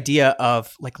this idea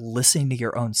of like listening to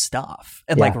your own stuff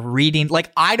and like reading.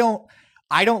 Like I don't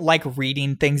like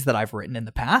reading things that I've written in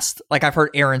the past. Like I've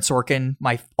heard Aaron Sorkin,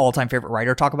 my all-time favorite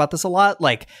writer, talk about this a lot.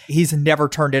 Like he's never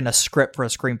turned in a script for a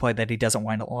screenplay that he doesn't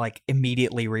want to like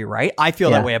immediately rewrite. I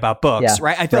feel that way about books,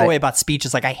 right? I feel that way about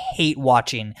speeches. Like I hate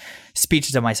watching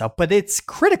speeches of myself, but it's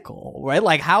critical, right?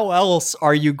 Like how else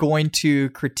are you going to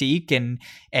critique and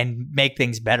make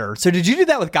things better? So did you do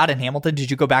that with God and Hamilton?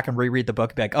 Did you go back and reread the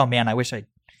book and be like, oh man, I wish I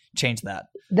change that?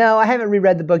 No, I haven't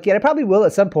reread the book yet. I probably will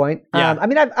at some point. Yeah. I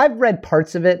mean, I've read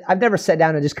parts of it. I've never sat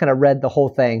down and just kind of read the whole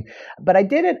thing, but I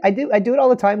did it. I do it all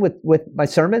the time with my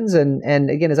sermons. And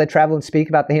again, as I travel and speak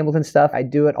about the Hamilton stuff, I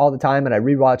do it all the time, and I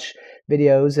rewatch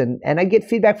videos and I get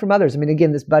feedback from others. I mean,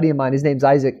 again, this buddy of mine, his name's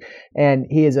Isaac, and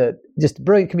he is just a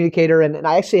brilliant communicator. And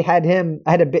I actually had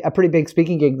a pretty big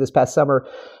speaking gig this past summer.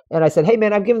 And I said, hey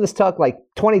man, I've given this talk like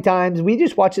 20 times. We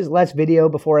just watch this last video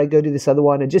before I go do this other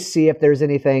one and just see if there's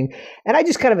anything. And I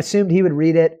just kind of assumed he would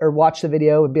read it or watch the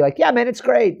video and be like, yeah, man, it's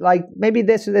great. Like maybe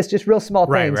this or this, just real small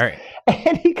things. Right.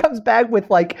 And he comes back with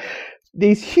like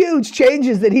these huge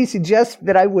changes that he suggests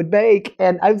that I would make.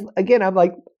 And I'm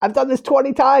like, I've done this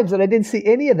 20 times and I didn't see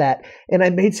any of that. And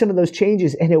I made some of those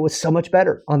changes and it was so much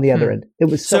better on the other end. It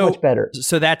was so much better.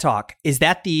 So that talk, is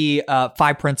that the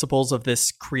 5 principles of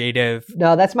this creative?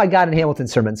 No, that's my God and Hamilton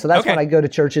sermon. So that's when I go to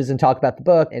churches and talk about the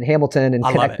book and Hamilton and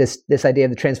connect this idea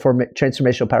of the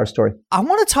transformational power story. I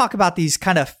want to talk about these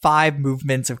kind of 5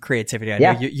 movements of creativity. I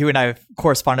know you and I have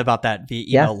corresponded about that via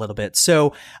email a little bit.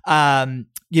 So,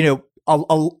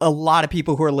 a lot of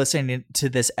people who are listening to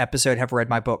this episode have read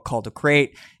my book Called to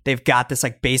Create. They've got this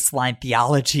like baseline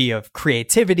theology of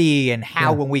creativity and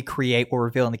how when we create, we're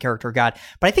revealing the character of God.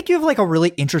 But I think you have like a really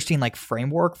interesting like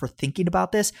framework for thinking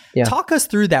about this. Yeah. Talk us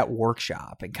through that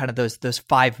workshop and kind of those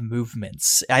 5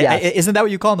 movements. Isn't that what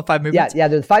you call them, the 5 movements? Yeah,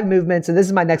 there's 5 movements. And this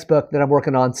is my next book that I'm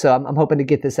working on. So I'm hoping to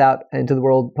get this out into the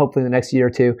world, hopefully in the next year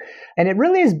or 2. And it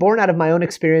really is born out of my own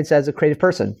experience as a creative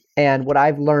person and what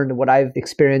I've learned, what I've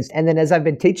experienced. And then as I've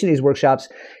been teaching these workshops,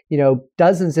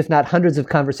 dozens, if not hundreds of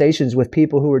conversations with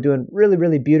people who are doing really,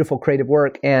 really beautiful creative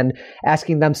work and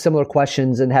asking them similar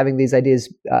questions and having these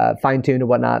ideas fine-tuned and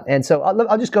whatnot. And so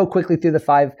I'll just go quickly through the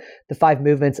five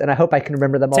movements, and I hope I can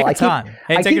remember them all. Take your time.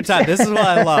 Take your time. This is what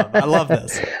I love. I love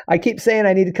this. I keep saying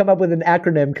I need to come up with an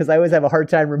acronym because I always have a hard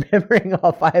time remembering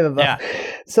all 5 of them. Yeah.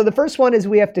 So the first one is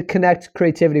we have to connect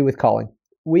creativity with calling.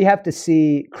 We have to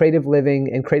see creative living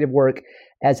and creative work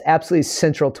as absolutely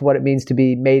central to what it means to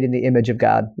be made in the image of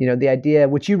God. The idea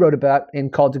which you wrote about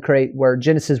in Called to Create, where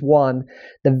Genesis 1,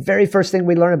 the very first thing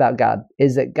we learn about God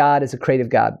is that God is a creative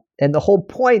God. And the whole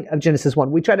point of Genesis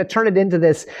 1, we try to turn it into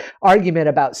this argument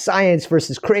about science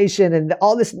versus creation and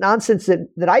all this nonsense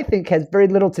that I think has very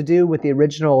little to do with the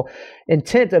original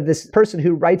intent of this person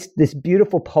who writes this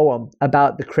beautiful poem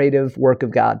about the creative work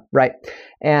of God, right?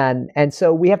 And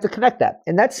so we have to connect that.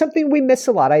 And that's something we miss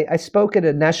a lot. I spoke at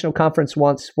a national conference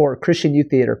once for Christian Youth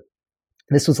Theater.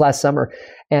 This was last summer.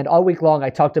 And all week long,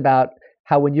 I talked about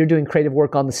how when you're doing creative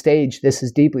work on the stage, this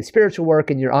is deeply spiritual work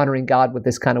and you're honoring God with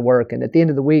this kind of work. And at the end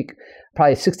of the week,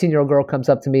 probably a 16-year-old girl comes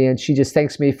up to me and she just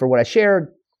thanks me for what I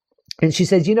shared. And she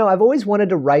says, I've always wanted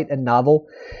to write a novel,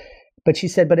 but she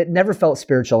said, but it never felt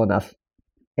spiritual enough.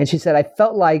 And she said, I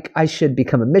felt like I should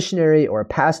become a missionary or a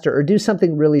pastor or do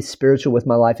something really spiritual with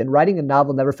my life. And writing a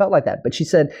novel never felt like that. But she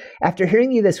said, after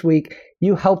hearing you this week,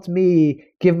 you helped me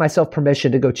give myself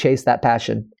permission to go chase that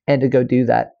passion and to go do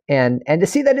that and to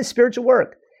see that as spiritual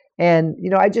work. And,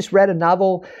 I just read a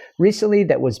novel recently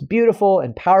that was beautiful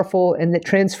and powerful and that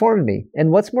transformed me.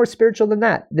 And what's more spiritual than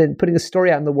that, than putting a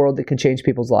story out in the world that can change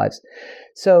people's lives?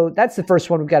 So that's the first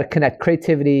one. We've got to connect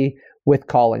creativity with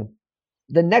calling.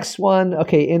 The next one,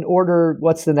 okay, in order,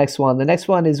 what's the next one? The next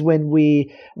one is when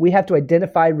we have to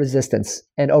identify resistance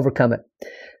and overcome it.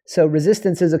 So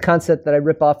resistance is a concept that I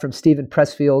rip off from Stephen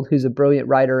Pressfield, who's a brilliant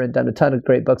writer and done a ton of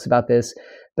great books about this.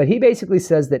 But he basically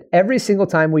says that every single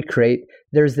time we create,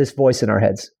 there's this voice in our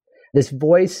heads. This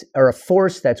voice or a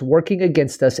force that's working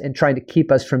against us and trying to keep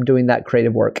us from doing that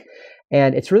creative work.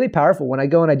 And it's really powerful. When I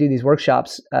go and I do these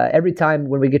workshops, every time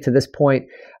when we get to this point,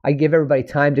 I give everybody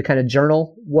time to kind of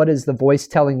journal. What is the voice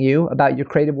telling you about your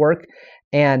creative work?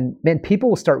 And man, people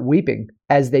will start weeping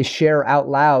as they share out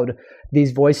loud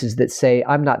these voices that say,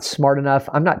 I'm not smart enough.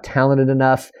 I'm not talented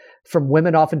enough. From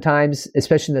women oftentimes,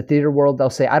 especially in the theater world, they'll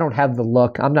say, I don't have the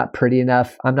look. I'm not pretty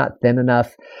enough. I'm not thin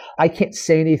enough. I can't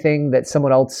say anything that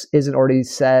someone else isn't already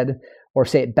said, or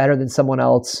say it better than someone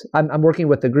else. I'm working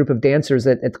with a group of dancers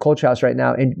at the Culture House right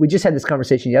now, and we just had this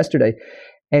conversation yesterday.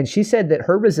 And she said that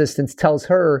her resistance tells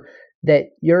her that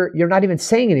you're not even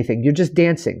saying anything. You're just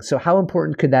dancing. So how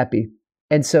important could that be?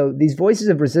 And so these voices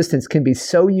of resistance can be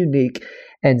so unique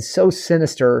and so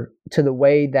sinister to the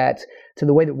way that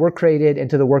we're created and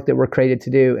to the work that we're created to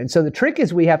do. And so the trick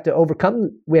is we have to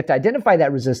identify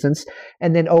that resistance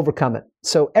and then overcome it.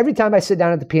 So every time I sit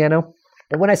down at the piano,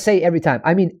 and when I say every time,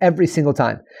 I mean every single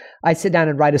time I sit down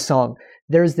and write a song,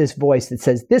 there's this voice that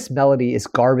says, this melody is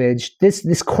garbage.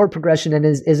 This chord progression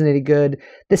isn't any good.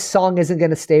 This song isn't going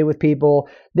to stay with people.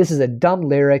 This is a dumb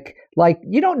lyric. Like,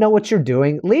 you don't know what you're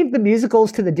doing. Leave the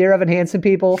musicals to the Dear Evan Hansen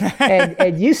people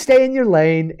and you stay in your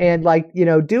lane and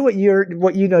do what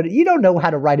you know. You don't know how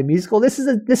to write a musical. This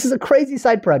is a crazy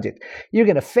side project. You're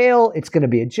going to fail. It's going to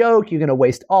be a joke. You're going to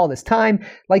waste all this time.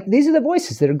 Like, these are the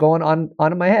voices that are going on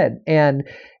in my head. And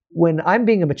when I'm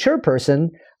being a mature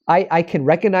person, I can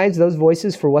recognize those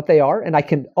voices for what they are, and I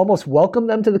can almost welcome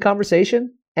them to the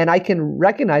conversation, and I can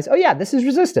recognize, oh yeah, this is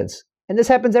resistance, and this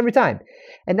happens every time.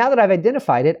 And now that I've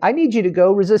identified it, I need you to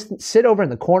go sit over in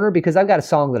the corner because I've got a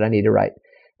song that I need to write.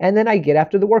 And then I get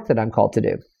after the work that I'm called to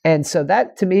do. And so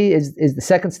that to me is the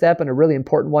second step and a really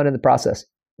important one in the process.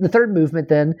 The third movement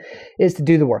then is to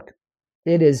do the work.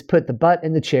 It is put the butt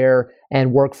in the chair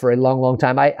and work for a long, long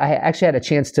time. I actually had a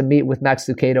chance to meet with Max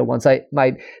Lucado once.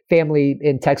 My family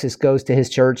in Texas goes to his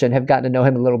church and have gotten to know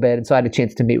him a little bit. And so I had a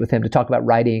chance to meet with him to talk about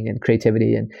writing and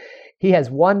creativity. And he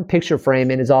has one picture frame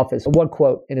in his office, one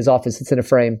quote in his office. It's in a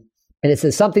frame. And it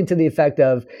says something to the effect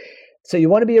of, so you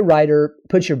want to be a writer,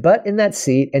 put your butt in that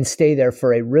seat and stay there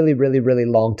for a really, really, really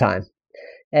long time.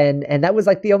 And that was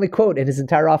like the only quote in his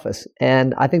entire office.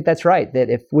 And I think that's right, that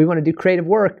if we want to do creative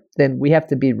work, then we have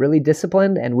to be really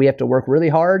disciplined and we have to work really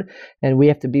hard and we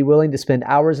have to be willing to spend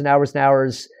hours and hours and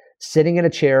hours sitting in a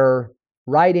chair,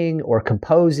 writing or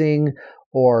composing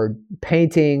or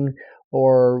painting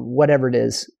or whatever it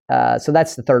is. So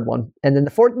that's the third one. And then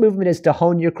the fourth movement is to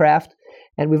hone your craft.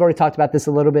 And we've already talked about this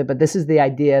a little bit, but this is the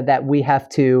idea that we have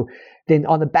to, then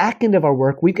on the back end of our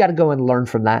work, we've got to go and learn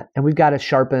from that. And we've got to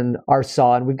sharpen our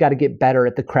saw and we've got to get better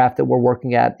at the craft that we're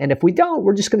working at. And if we don't,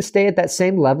 we're just going to stay at that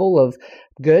same level of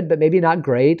good, but maybe not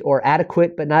great, or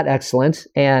adequate, but not excellent.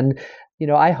 And,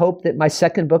 I hope that my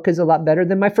second book is a lot better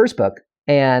than my first book.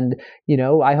 And,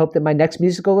 I hope that my next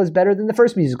musical is better than the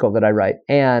first musical that I write.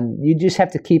 And you just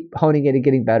have to keep honing it and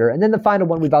getting better. And then the final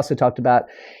one we've also talked about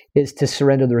is to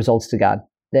surrender the results to God,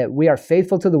 that we are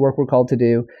faithful to the work we're called to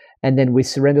do. And then we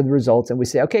surrender the results and we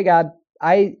say, okay, God,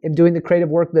 I am doing the creative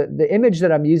work. The image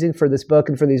that I'm using for this book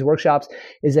and for these workshops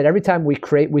is that every time we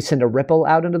create, we send a ripple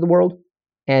out into the world.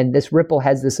 And this ripple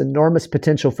has this enormous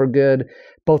potential for good,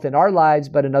 both in our lives,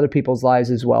 but in other people's lives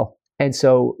as well. And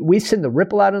so we send the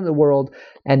ripple out into the world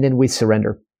and then we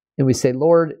surrender. And we say,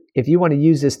 Lord, if you want to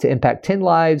use this to impact 10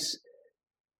 lives,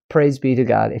 praise be to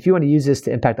God. If you want to use this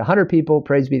to impact 100 people,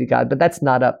 praise be to God. But that's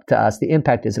not up to us. The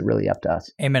impact isn't really up to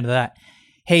us. Amen to that.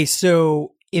 Hey,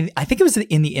 so I think it was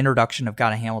in the introduction of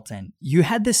God of Hamilton, you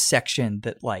had this section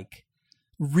that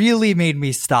really made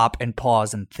me stop and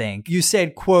pause and think. You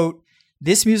said, quote,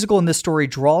 "This musical and this story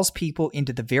draws people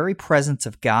into the very presence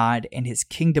of God and his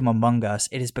kingdom among us.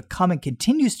 It has become and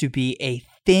continues to be a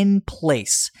thin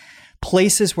place.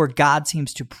 Places where God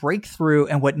seems to break through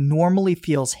and what normally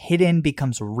feels hidden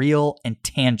becomes real and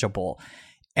tangible."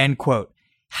 End quote.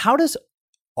 How does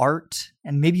art,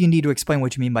 and maybe you need to explain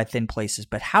what you mean by thin places,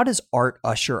 but how does art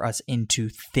usher us into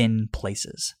thin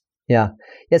places? Yeah.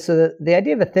 So the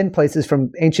idea of a thin place is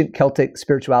from ancient Celtic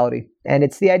spirituality. And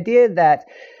it's the idea that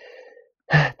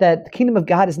the kingdom of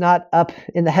God is not up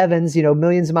in the heavens,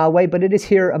 millions of miles away, but it is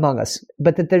here among us.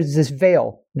 But that there's this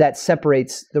veil that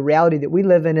separates the reality that we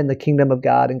live in the kingdom of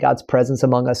God and God's presence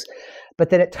among us.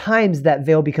 But that at times that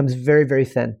veil becomes very, very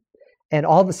thin. And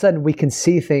all of a sudden we can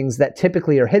see things that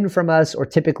typically are hidden from us or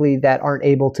typically that aren't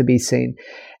able to be seen.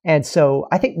 And so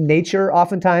I think nature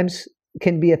oftentimes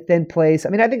can be a thin place. I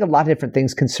mean, I think a lot of different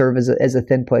things can serve as a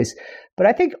thin place. But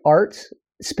I think art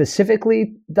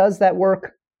specifically does that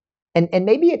work. And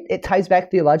maybe it ties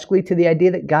back theologically to the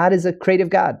idea that God is a creative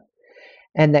God.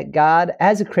 And that God,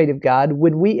 as a creative God,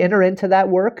 when we enter into that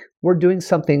work, we're doing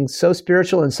something so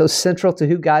spiritual and so central to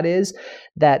who God is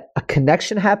that a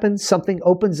connection happens, something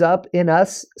opens up in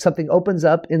us, something opens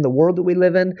up in the world that we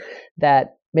live in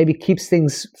that maybe keeps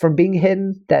things from being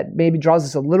hidden, that maybe draws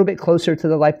us a little bit closer to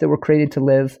the life that we're created to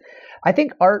live. I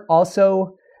think art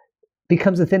also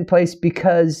becomes a thin place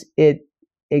because it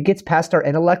gets past our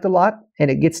intellect a lot and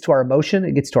it gets to our emotion,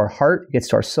 it gets to our heart, it gets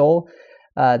to our soul.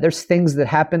 There's things that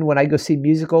happen when I go see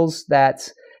musicals that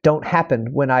don't happen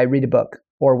when I read a book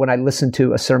or when I listen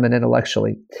to a sermon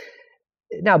intellectually.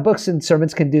 Now, books and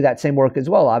sermons can do that same work as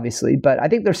well, obviously, but I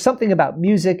think there's something about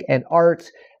music and art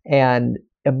and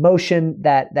emotion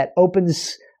that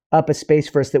opens up a space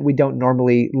for us that we don't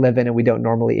normally live in and we don't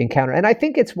normally encounter. And I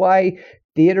think it's why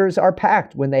theaters are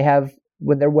packed when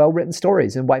they're well-written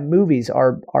stories, and why movies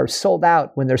are sold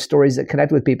out when they're stories that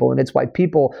connect with people. And it's why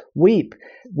people weep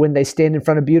when they stand in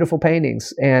front of beautiful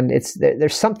paintings. And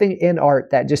there's something in art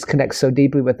that just connects so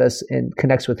deeply with us and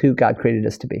connects with who God created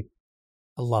us to be.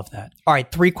 I love that. All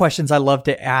right, 3 questions I love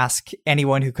to ask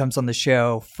anyone who comes on the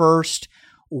show. First,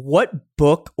 what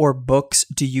book or books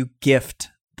do you gift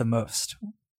the most?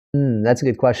 That's a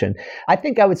good question. I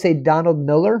think I would say Donald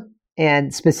Miller,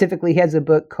 and specifically he has a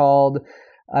book called,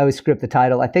 I always screw up the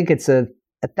title. I think it's a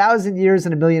 1,000 Years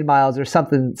and a Million Miles or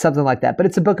something like that. But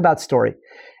it's a book about story.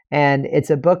 And it's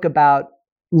a book about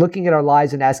looking at our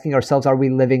lives and asking ourselves, are we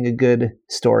living a good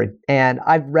story? And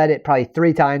I've read it probably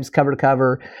 3 times cover to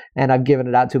cover, and I've given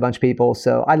it out to a bunch of people.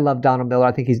 So I love Donald Miller.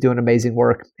 I think he's doing amazing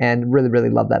work and really, really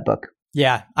love that book.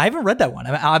 Yeah, I haven't read that one.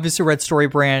 I obviously read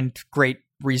StoryBrand, great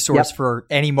resource for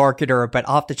any marketer, but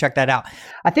I'll have to check that out.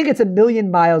 I think it's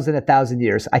 1,000,000 miles in 1,000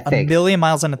 years, I think. 1,000,000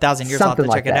 miles in 1,000 years, Something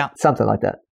I'll have to check it out. Something like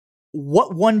that.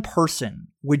 What one person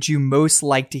would you most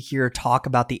like to hear talk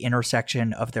about the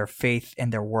intersection of their faith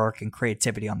and their work and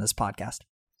creativity on this podcast?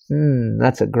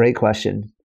 That's a great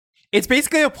question. It's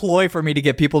basically a ploy for me to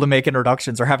get people to make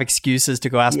introductions or have excuses to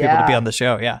go ask people to be on the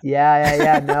show. Yeah.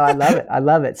 No, I love it. I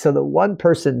love it. So the one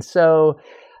person,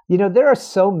 there are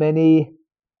so many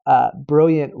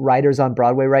brilliant writers on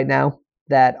Broadway right now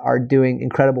that are doing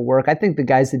incredible work. I think the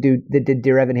guys that did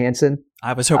Dear Evan Hansen.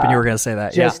 I was hoping you were going to say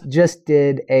that. Just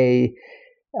did a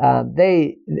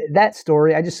That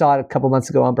story, I just saw it a couple months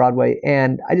ago on Broadway,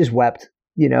 and I just wept,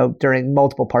 during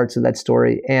multiple parts of that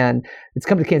story. And it's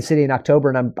coming to Kansas City in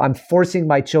October, and I'm forcing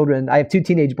my children. I have 2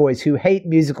 teenage boys who hate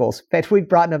musicals. In fact, we've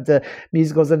brought them to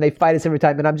musicals, and they fight us every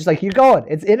time. And I'm just like, you're going.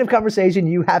 It's end of conversation.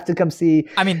 You have to come see.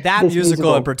 I mean, that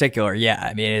musical in particular, yeah.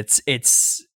 I mean,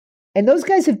 it's. And those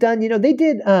guys have done, they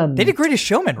did Greatest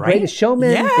Showman, right? Greatest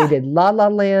Showman. Yeah. They did La La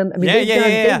Land. I mean,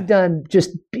 they've done just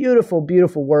beautiful,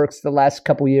 beautiful works the last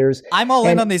couple years. I'm all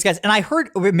in on these guys. And I heard,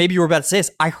 maybe you were about to say this,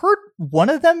 I heard one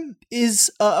of them is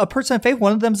a person of faith.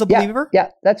 One of them is a believer. Yeah,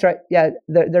 that's right. Yeah,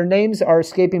 their names are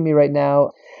escaping me right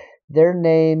now. Their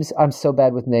names, I'm so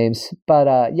bad with names.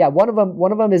 But one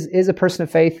of them is a person of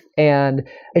faith, and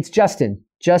it's Justin.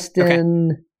 Okay.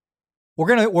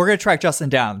 We're gonna track Justin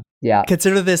down. Yeah.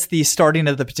 Consider this the starting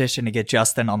of the petition to get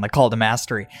Justin on the Call to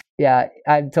Mastery. Yeah,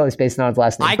 I'm totally spacing on his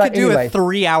last name. I could do a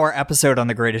 3-hour episode on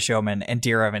The Greatest Showman and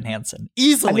Dear Evan Hansen.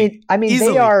 Easily. I mean,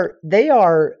 easily. they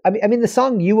are, I mean, the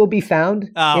song You Will Be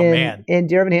Found in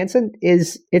Dear Evan Hansen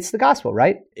it's the gospel,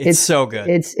 right? It's so good.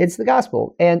 It's the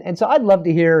gospel. And so I'd love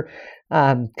to hear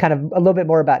kind of a little bit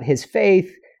more about his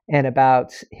faith and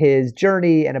about his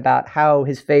journey and about how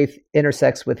his faith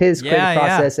intersects with his creative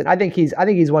process. And I think he's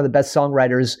one of the best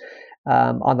songwriters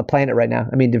on the planet right now.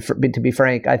 I mean, to be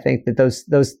frank, I think that those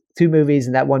 2 movies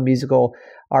and that one musical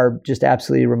are just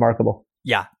absolutely remarkable.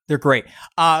 Yeah, they're great.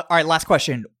 All right, last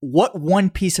question. What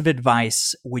one piece of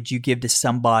advice would you give to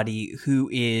somebody who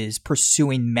is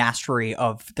pursuing mastery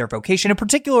of their vocation, in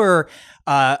particular,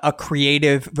 a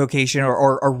creative vocation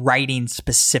or writing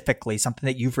specifically, something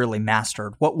that you've really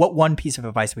mastered? What one piece of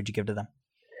advice would you give to them?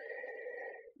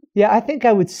 Yeah, I think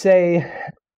I would say,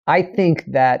 I think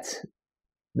that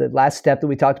the last step that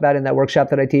we talked about in that workshop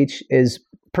that I teach is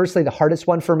personally the hardest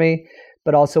one for me,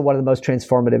 but also one of the most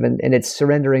transformative, and it's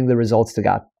surrendering the results to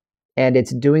God. And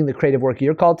it's doing the creative work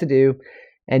you're called to do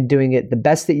and doing it the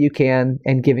best that you can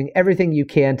and giving everything you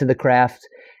can to the craft,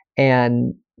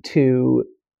 and to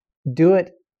do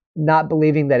it not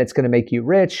believing that it's going to make you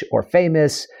rich or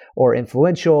famous or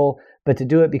influential, but to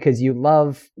do it because you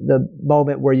love the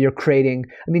moment where you're creating.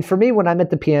 I mean, for me, when I'm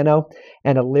at the piano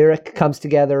and a lyric comes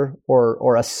together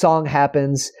or a song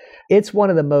happens, it's one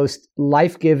of the most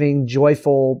life-giving,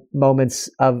 joyful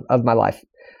moments of my life.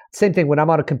 Same thing when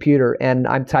I'm on a computer and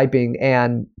I'm typing,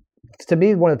 and to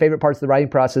me, one of the favorite parts of the writing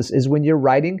process is when you're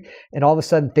writing and all of a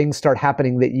sudden things start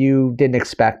happening that you didn't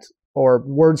expect, or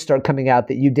words start coming out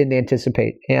that you didn't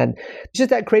anticipate. And just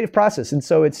that creative process. And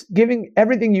so it's giving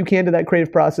everything you can to that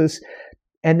creative process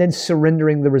and then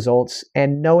surrendering the results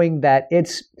and knowing that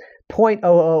it's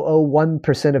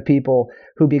 0.0001% of people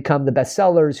who become the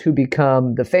bestsellers, who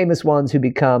become the famous ones, who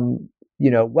become,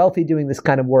 wealthy doing this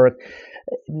kind of work.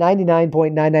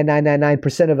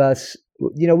 99.99999% of us,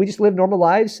 we just live normal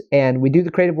lives and we do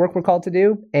the creative work we're called to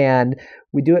do, and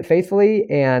we do it faithfully.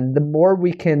 And the more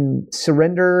we can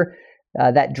surrender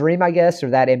that dream, I guess, or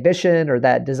that ambition or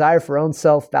that desire for own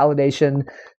self-validation,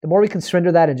 the more we can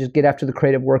surrender that and just get after the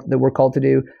creative work that we're called to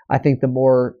do, I think the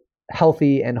more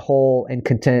healthy and whole and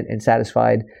content and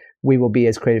satisfied we will be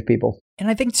as creative people. And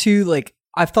I think too,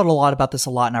 I've thought a lot about this a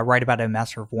lot, and I write about it in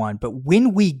Master of One, but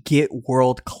when we get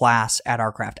world class at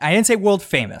our craft, I didn't say world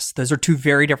famous. Those are 2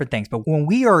 very different things. But when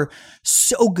we are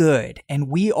so good and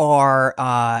we are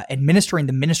administering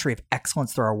the ministry of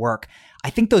excellence through our work, I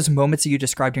think those moments that you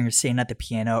described when you're sitting at the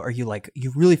piano, or you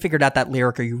really figured out that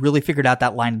lyric, or you really figured out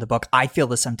that line in the book. I feel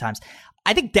this sometimes.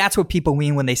 I think that's what people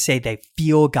mean when they say they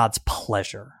feel God's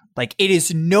pleasure. It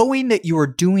is knowing that you are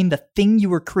doing the thing you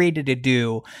were created to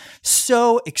do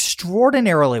so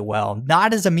extraordinarily well,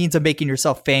 not as a means of making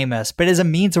yourself famous, but as a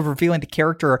means of revealing the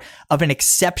character of an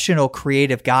exceptional,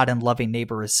 creative God and loving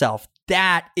neighbor himself.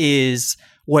 That is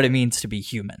what it means to be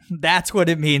human. That's what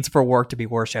it means for work to be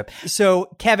worship.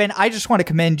 So, Kevin, I just want to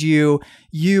commend you.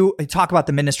 You talk about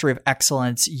the ministry of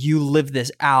excellence. You live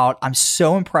this out. I'm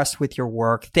so impressed with your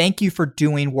work. Thank you for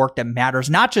doing work that matters,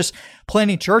 not just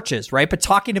planting churches, right? But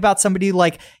talking about somebody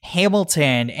like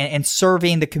Hamilton and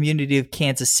serving the community of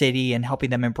Kansas City and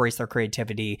helping them embrace their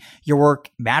creativity. Your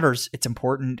work matters. It's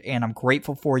important, and I'm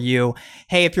grateful for you.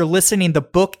 Hey, if you're listening, the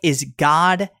book is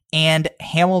God and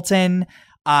Hamilton.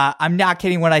 I'm not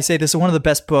kidding when I say this is one of the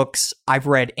best books I've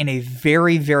read in a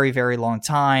very, very, very long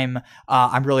time.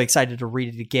 I'm really excited to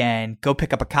read it again. Go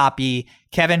pick up a copy.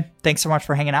 Kevin, thanks so much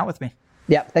for hanging out with me.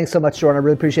 Yeah, thanks so much, Jordan. I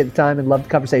really appreciate the time and love the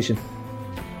conversation.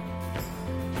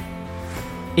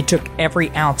 It took every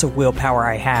ounce of willpower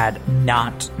I had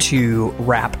not to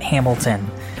rap Hamilton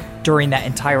during that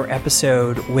entire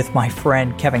episode with my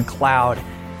friend Kevin Cloud.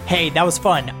 Hey, that was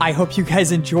fun. I hope you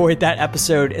guys enjoyed that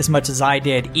episode as much as I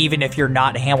did, even if you're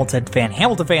not a Hamilton fan.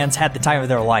 Hamilton fans had the time of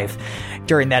their life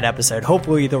during that episode.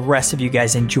 Hopefully the rest of you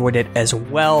guys enjoyed it as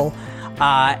well.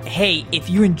 Hey, if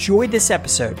you enjoyed this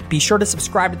episode, be sure to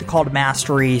subscribe to the Call to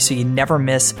Mastery so you never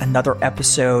miss another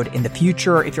episode in the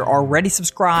future. If you're already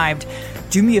subscribed,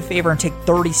 do me a favor and take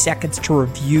 30 seconds to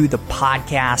review the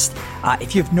podcast.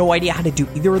 If you have no idea how to do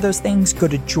either of those things, go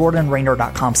to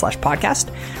jordanraynor.com/podcast,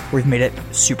 where we've made it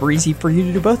super easy for you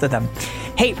to do both of them.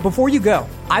 Hey, before you go,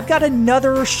 I've got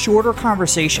another shorter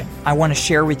conversation I want to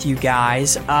share with you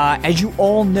guys. As you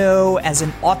all know, as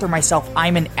an author myself,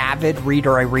 I'm an avid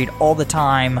reader. I read all the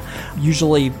time,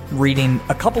 usually reading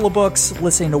a couple of books,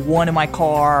 listening to one in my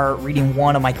car, reading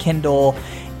one on my Kindle.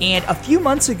 And a few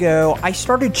months ago, I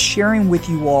started sharing with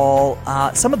you all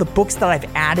some of the books that I've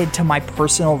added to my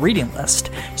personal reading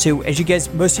list. So as you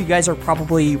guys, most of you guys are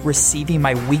probably receiving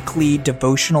my weekly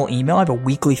devotional email. I have a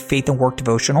weekly faith and work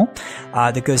devotional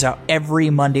that goes out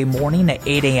every Monday morning at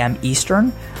 8 a.m.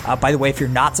 Eastern. By the way, if you're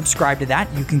not subscribed to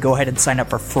that, you can go ahead and sign up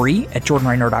for free at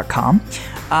jordanraynor.com.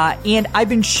 And I've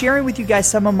been sharing with you guys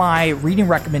some of my reading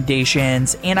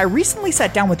recommendations, and I recently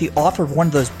sat down with the author of one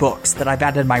of those books that I've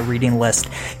added to my reading list.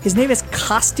 His name is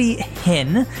Costi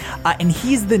Hinn, and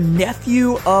he's the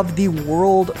nephew of the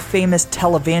world-famous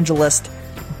televangelist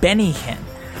Benny Hinn.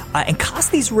 And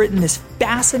Costi's written this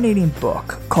fascinating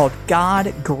book called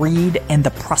God, Greed, and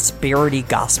the Prosperity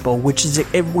Gospel, which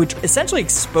essentially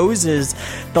exposes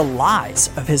the lies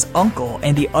of his uncle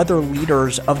and the other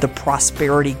leaders of the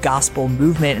prosperity gospel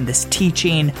movement and this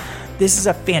teaching. This is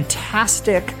a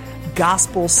fantastic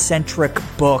gospel-centric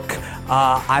book.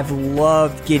 I've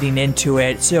loved getting into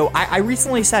it. So I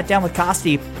recently sat down with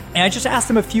Costi and I just asked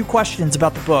him a few questions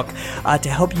about the book to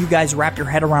help you guys wrap your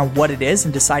head around what it is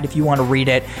and decide if you want to read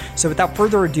it. So without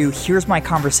further ado, here's my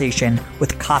conversation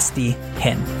with Costi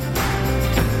Hinn.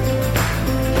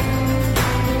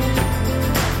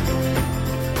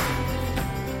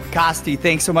 Costi,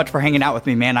 thanks so much for hanging out with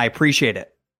me, man. I appreciate it.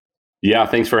 Yeah,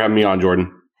 thanks for having me on,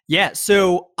 Jordan. Yeah,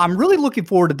 so I'm really looking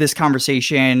forward to this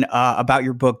conversation about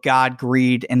your book, God,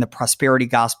 Greed, and the Prosperity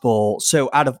Gospel. So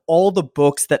out of all the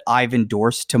books that I've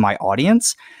endorsed to my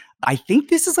audience, I think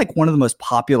this is like one of the most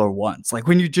popular ones. Like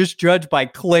when you just judge by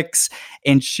clicks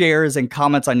and shares and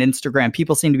comments on Instagram,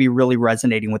 people seem to be really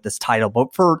resonating with this title.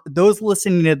 But for those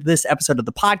listening to this episode of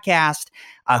the podcast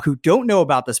who don't know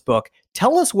about this book,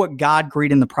 tell us what God,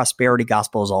 Greed, and the Prosperity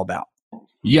Gospel is all about.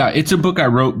 Yeah, it's a book I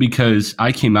wrote because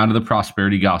I came out of the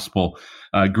prosperity gospel,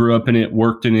 grew up in it,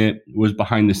 worked in it, was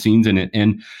behind the scenes in it.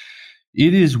 And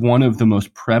it is one of the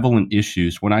most prevalent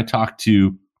issues when I talk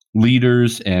to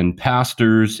leaders and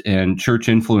pastors and church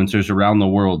influencers around the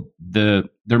world. There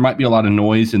might be a lot of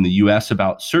noise in the US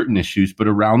about certain issues, but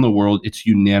around the world, it's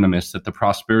unanimous that the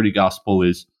prosperity gospel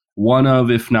is one of,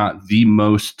 if not the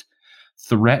most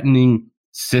threatening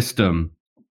system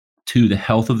to the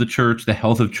health of the church, the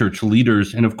health of church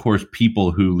leaders, and of course,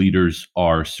 people who leaders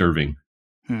are serving.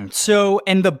 So,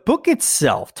 and the book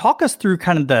itself, talk us through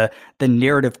kind of the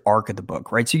narrative arc of the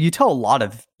book, right? So you tell a lot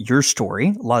of your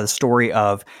story, a lot of the story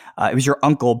of, it was your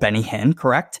uncle, Benny Hinn,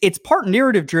 correct? It's part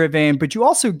narrative driven, but you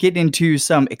also get into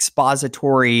some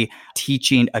expository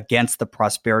teaching against the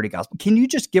prosperity gospel. Can you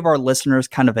just give our listeners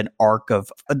kind of an arc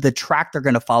of the track they're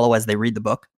going to follow as they read the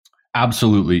book?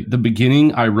 Absolutely. The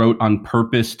beginning I wrote on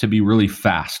purpose to be really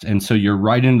fast. And so you're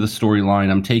right into the storyline.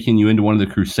 I'm taking you into one of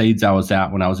the crusades I was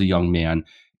at when I was a young man.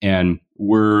 And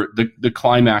the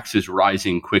climax is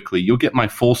rising quickly. You'll get my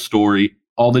full story,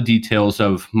 all the details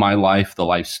of my life, the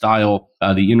lifestyle,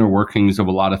 the inner workings of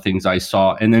a lot of things I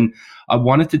saw. And then I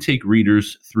wanted to take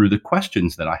readers through the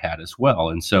questions that I had as well.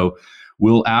 And so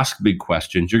we'll ask big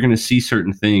questions. You're going to see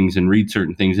certain things and read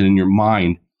certain things. And in your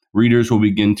mind, readers will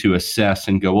begin to assess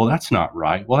and go, well, that's not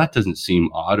right. Well, that doesn't seem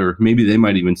odd. Or maybe they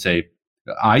might even say,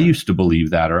 I used to believe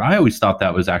that, or I always thought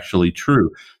that was actually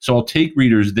true. So I'll take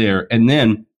readers there. And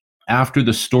then after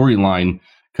the storyline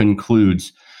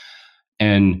concludes,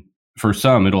 and for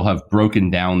some, it'll have broken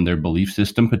down their belief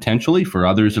system potentially. For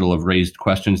others, it'll have raised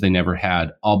questions they never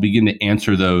had. I'll begin to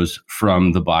answer those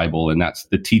from the Bible. And that's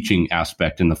the teaching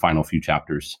aspect in the final few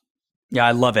chapters. Yeah,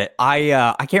 I love it.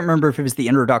 I can't remember if it was the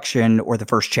introduction or the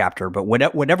first chapter, but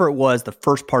whatever it was, the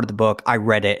first part of the book, I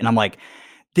read it and I'm like,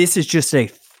 this is just a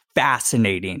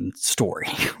fascinating story,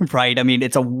 right? I mean,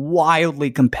 it's a wildly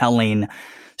compelling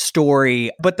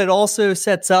story, but that also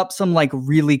sets up some like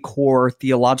really core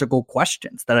theological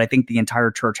questions that I think the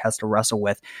entire church has to wrestle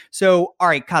with. So, all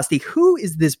right, Costi, who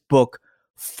is this book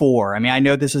for? I mean, I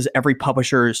know this is every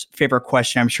publisher's favorite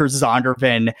question. I'm sure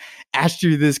Zondervan asked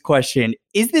you this question.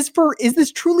 Is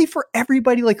this truly for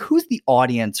everybody? Like, who's the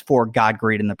audience for God,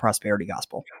 Greed, and the Prosperity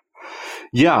Gospel?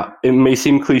 Yeah, it may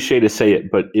seem cliche to say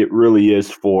it, but it really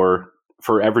is for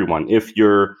everyone. If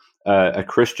you're a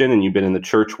Christian and you've been in the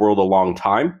church world a long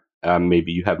time,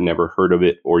 maybe you have never heard of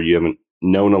it or you haven't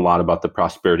known a lot about the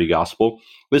prosperity gospel,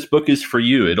 this book is for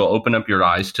you. It'll open up your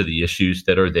eyes to the issues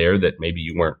that are there that maybe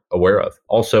you weren't aware of.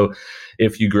 Also,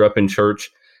 if you grew up in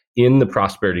church in the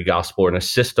prosperity gospel or in a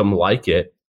system like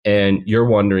it, and you're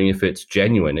wondering if it's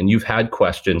genuine and you've had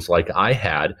questions like I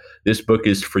had, this book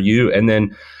is for you. And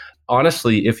then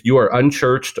honestly, if you are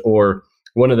unchurched or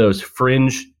one of those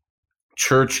fringe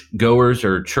church goers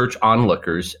or church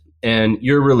onlookers, and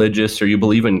you're religious or you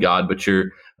believe in God, but you're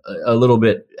a little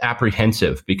bit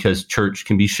apprehensive because church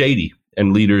can be shady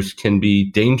and leaders can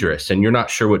be dangerous and you're not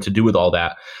sure what to do with all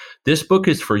that, this book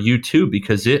is for you too,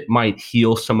 because it might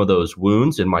heal some of those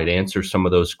wounds and might answer some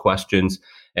of those questions.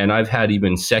 And I've had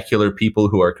even secular people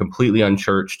who are completely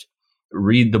unchurched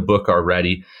read the book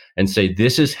already and say,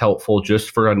 this is helpful just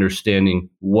for understanding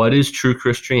what is true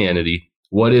Christianity,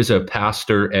 what is a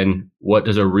pastor, and what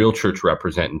does a real church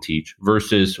represent and teach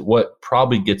versus what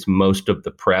probably gets most of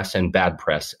the press and bad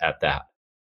press at that.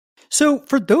 So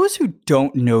for those who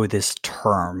don't know this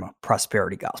term,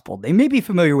 prosperity gospel, they may be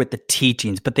familiar with the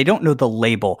teachings, but they don't know the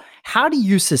label. How do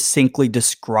you succinctly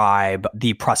describe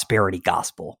the prosperity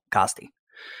gospel, Costi?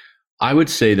 I would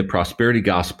say the prosperity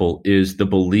gospel is the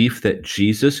belief that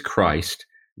Jesus Christ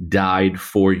died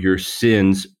for your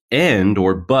sins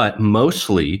but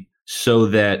mostly so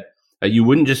that you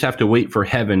wouldn't just have to wait for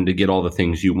heaven to get all the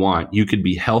things you want. You could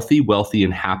be healthy, wealthy,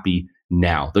 and happy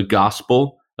now. The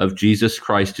gospel of Jesus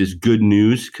Christ is good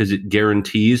news because it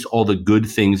guarantees all the good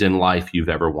things in life you've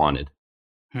ever wanted.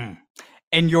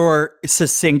 And your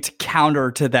succinct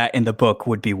counter to that in the book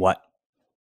would be what?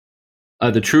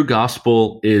 The true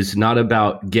gospel is not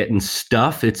about getting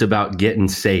stuff. It's about getting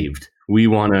saved. We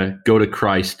want to go to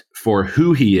Christ for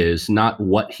who he is, not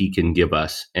what he can give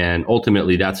us. And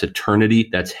ultimately, that's eternity.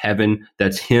 That's heaven.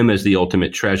 That's him as the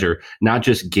ultimate treasure, not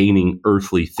just gaining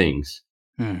earthly things.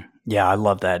 Yeah, I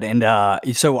love that. And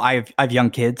so I have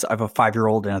young kids. I have a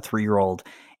 5-year-old and a 3-year-old,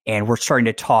 and we're starting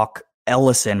to talk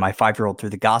Ellison, my 5-year-old, through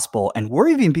the gospel. And we're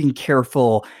even being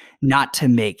careful not to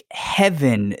make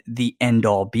heaven the end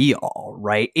all be all,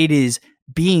 right? It is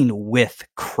being with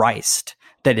Christ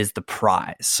that is the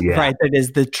prize, right? That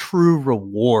is the true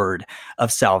reward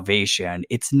of salvation.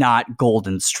 It's not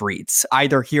golden streets,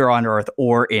 either here on earth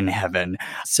or in heaven.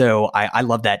 So I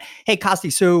love that. Hey, Costi,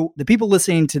 so the people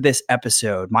listening to this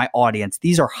episode, my audience,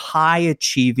 these are high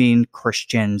achieving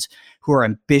Christians who are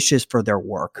ambitious for their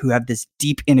work, who have this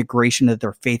deep integration of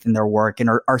their faith in their work and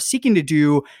are seeking to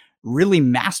do really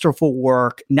masterful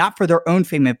work, not for their own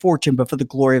fame and fortune, but for the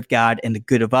glory of God and the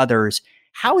good of others.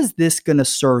 How is this going to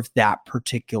serve that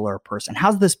particular person?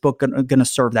 How's this book going to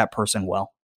serve that person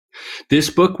well? This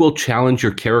book will challenge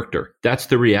your character. That's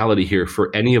the reality here for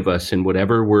any of us in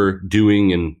whatever we're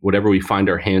doing and whatever we find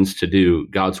our hands to do.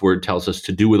 God's word tells us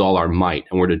to do with all our might,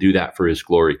 and we're to do that for his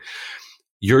glory.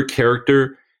 Your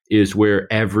character is where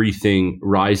everything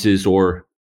rises or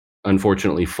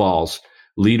unfortunately falls.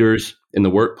 Leaders in the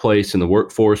workplace, in the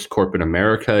workforce, corporate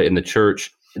America, in the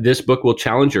church, this book will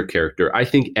challenge your character. I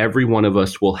think every one of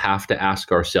us will have to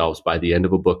ask ourselves by the end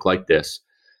of a book like this,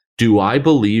 do I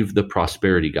believe the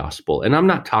prosperity gospel? And I'm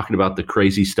not talking about the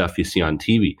crazy stuff you see on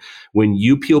TV. When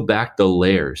you peel back the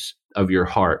layers of your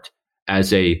heart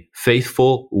as a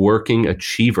faithful, working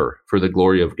achiever for the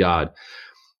glory of God,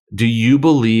 do you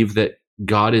believe that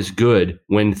God is good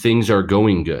when things are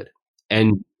going good?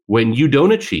 And when you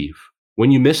don't achieve,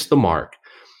 when you miss the mark,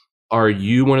 are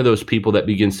you one of those people that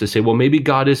begins to say, well, maybe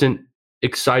God isn't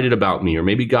excited about me, or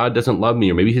maybe God doesn't love me,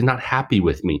 or maybe he's not happy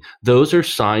with me? Those are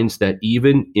signs that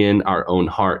even in our own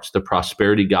hearts, the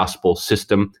prosperity gospel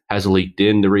system has leaked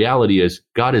in. The reality is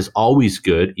God is always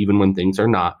good, even when things are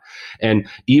not. And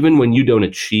even when you don't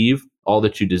achieve all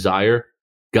that you desire,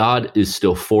 God is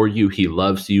still for you. He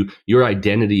loves you. Your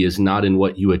identity is not in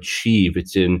what you achieve.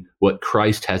 It's in what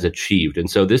Christ has achieved.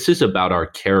 And so this is about our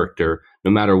character,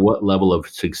 no matter what level of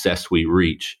success we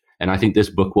reach. And I think this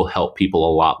book will help people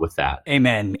a lot with that.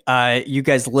 Amen. You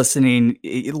guys listening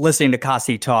to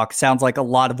Costi talk sounds like a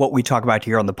lot of what we talk about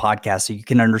here on the podcast. So you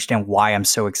can understand why I'm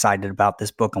so excited about this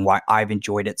book and why I've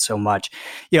enjoyed it so much.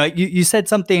 You know, you said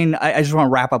something, I just want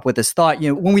to wrap up with this thought. You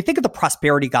know, when we think of the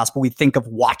prosperity gospel, we think of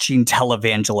watching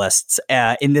televangelists.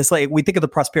 In this, like, we think of the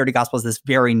prosperity gospel as this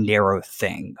very narrow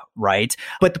thing, right?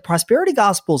 But the prosperity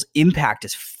gospel's impact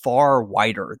is far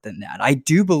wider than that. I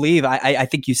do believe, I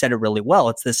think you said it really well.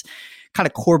 It's this kind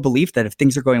of core belief that if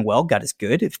things are going well, God is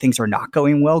good. If things are not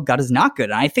going well, God is not good.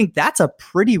 And I think that's a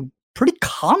pretty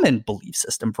common belief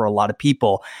system for a lot of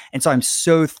people. And so I'm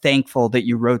so thankful that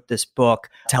you wrote this book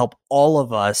to help all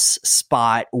of us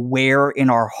spot where in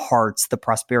our hearts the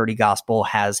prosperity gospel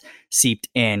has seeped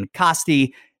in.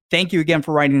 Costi, thank you again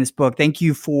for writing this book. Thank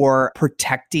you for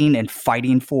protecting and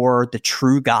fighting for the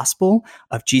true gospel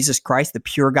of Jesus Christ, the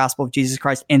pure gospel of Jesus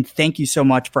Christ. And thank you so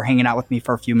much for hanging out with me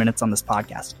for a few minutes on this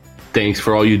podcast. Thanks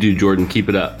for all you do, Jordan. Keep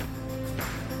it up.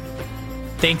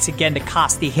 Thanks again to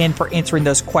Costi Hinn for answering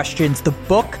those questions. The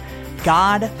book,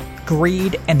 God,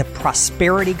 Greed, and the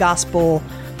Prosperity Gospel,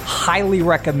 highly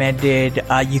recommended.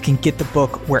 You can get the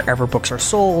book wherever books are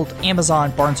sold,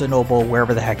 Amazon, Barnes & Noble,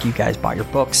 wherever the heck you guys buy your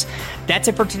books. That's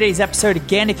it for today's episode.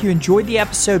 Again, if you enjoyed the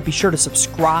episode, be sure to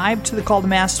subscribe to The Call to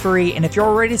Mastery. And if you're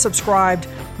already subscribed,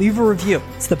 leave a review.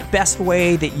 It's the best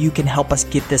way that you can help us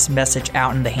get this message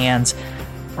out in the hands,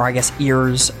 or I guess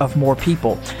ears, of more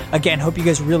people. Again, hope you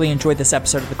guys really enjoyed this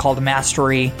episode of The Call to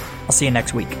Mastery. I'll see you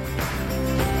next week.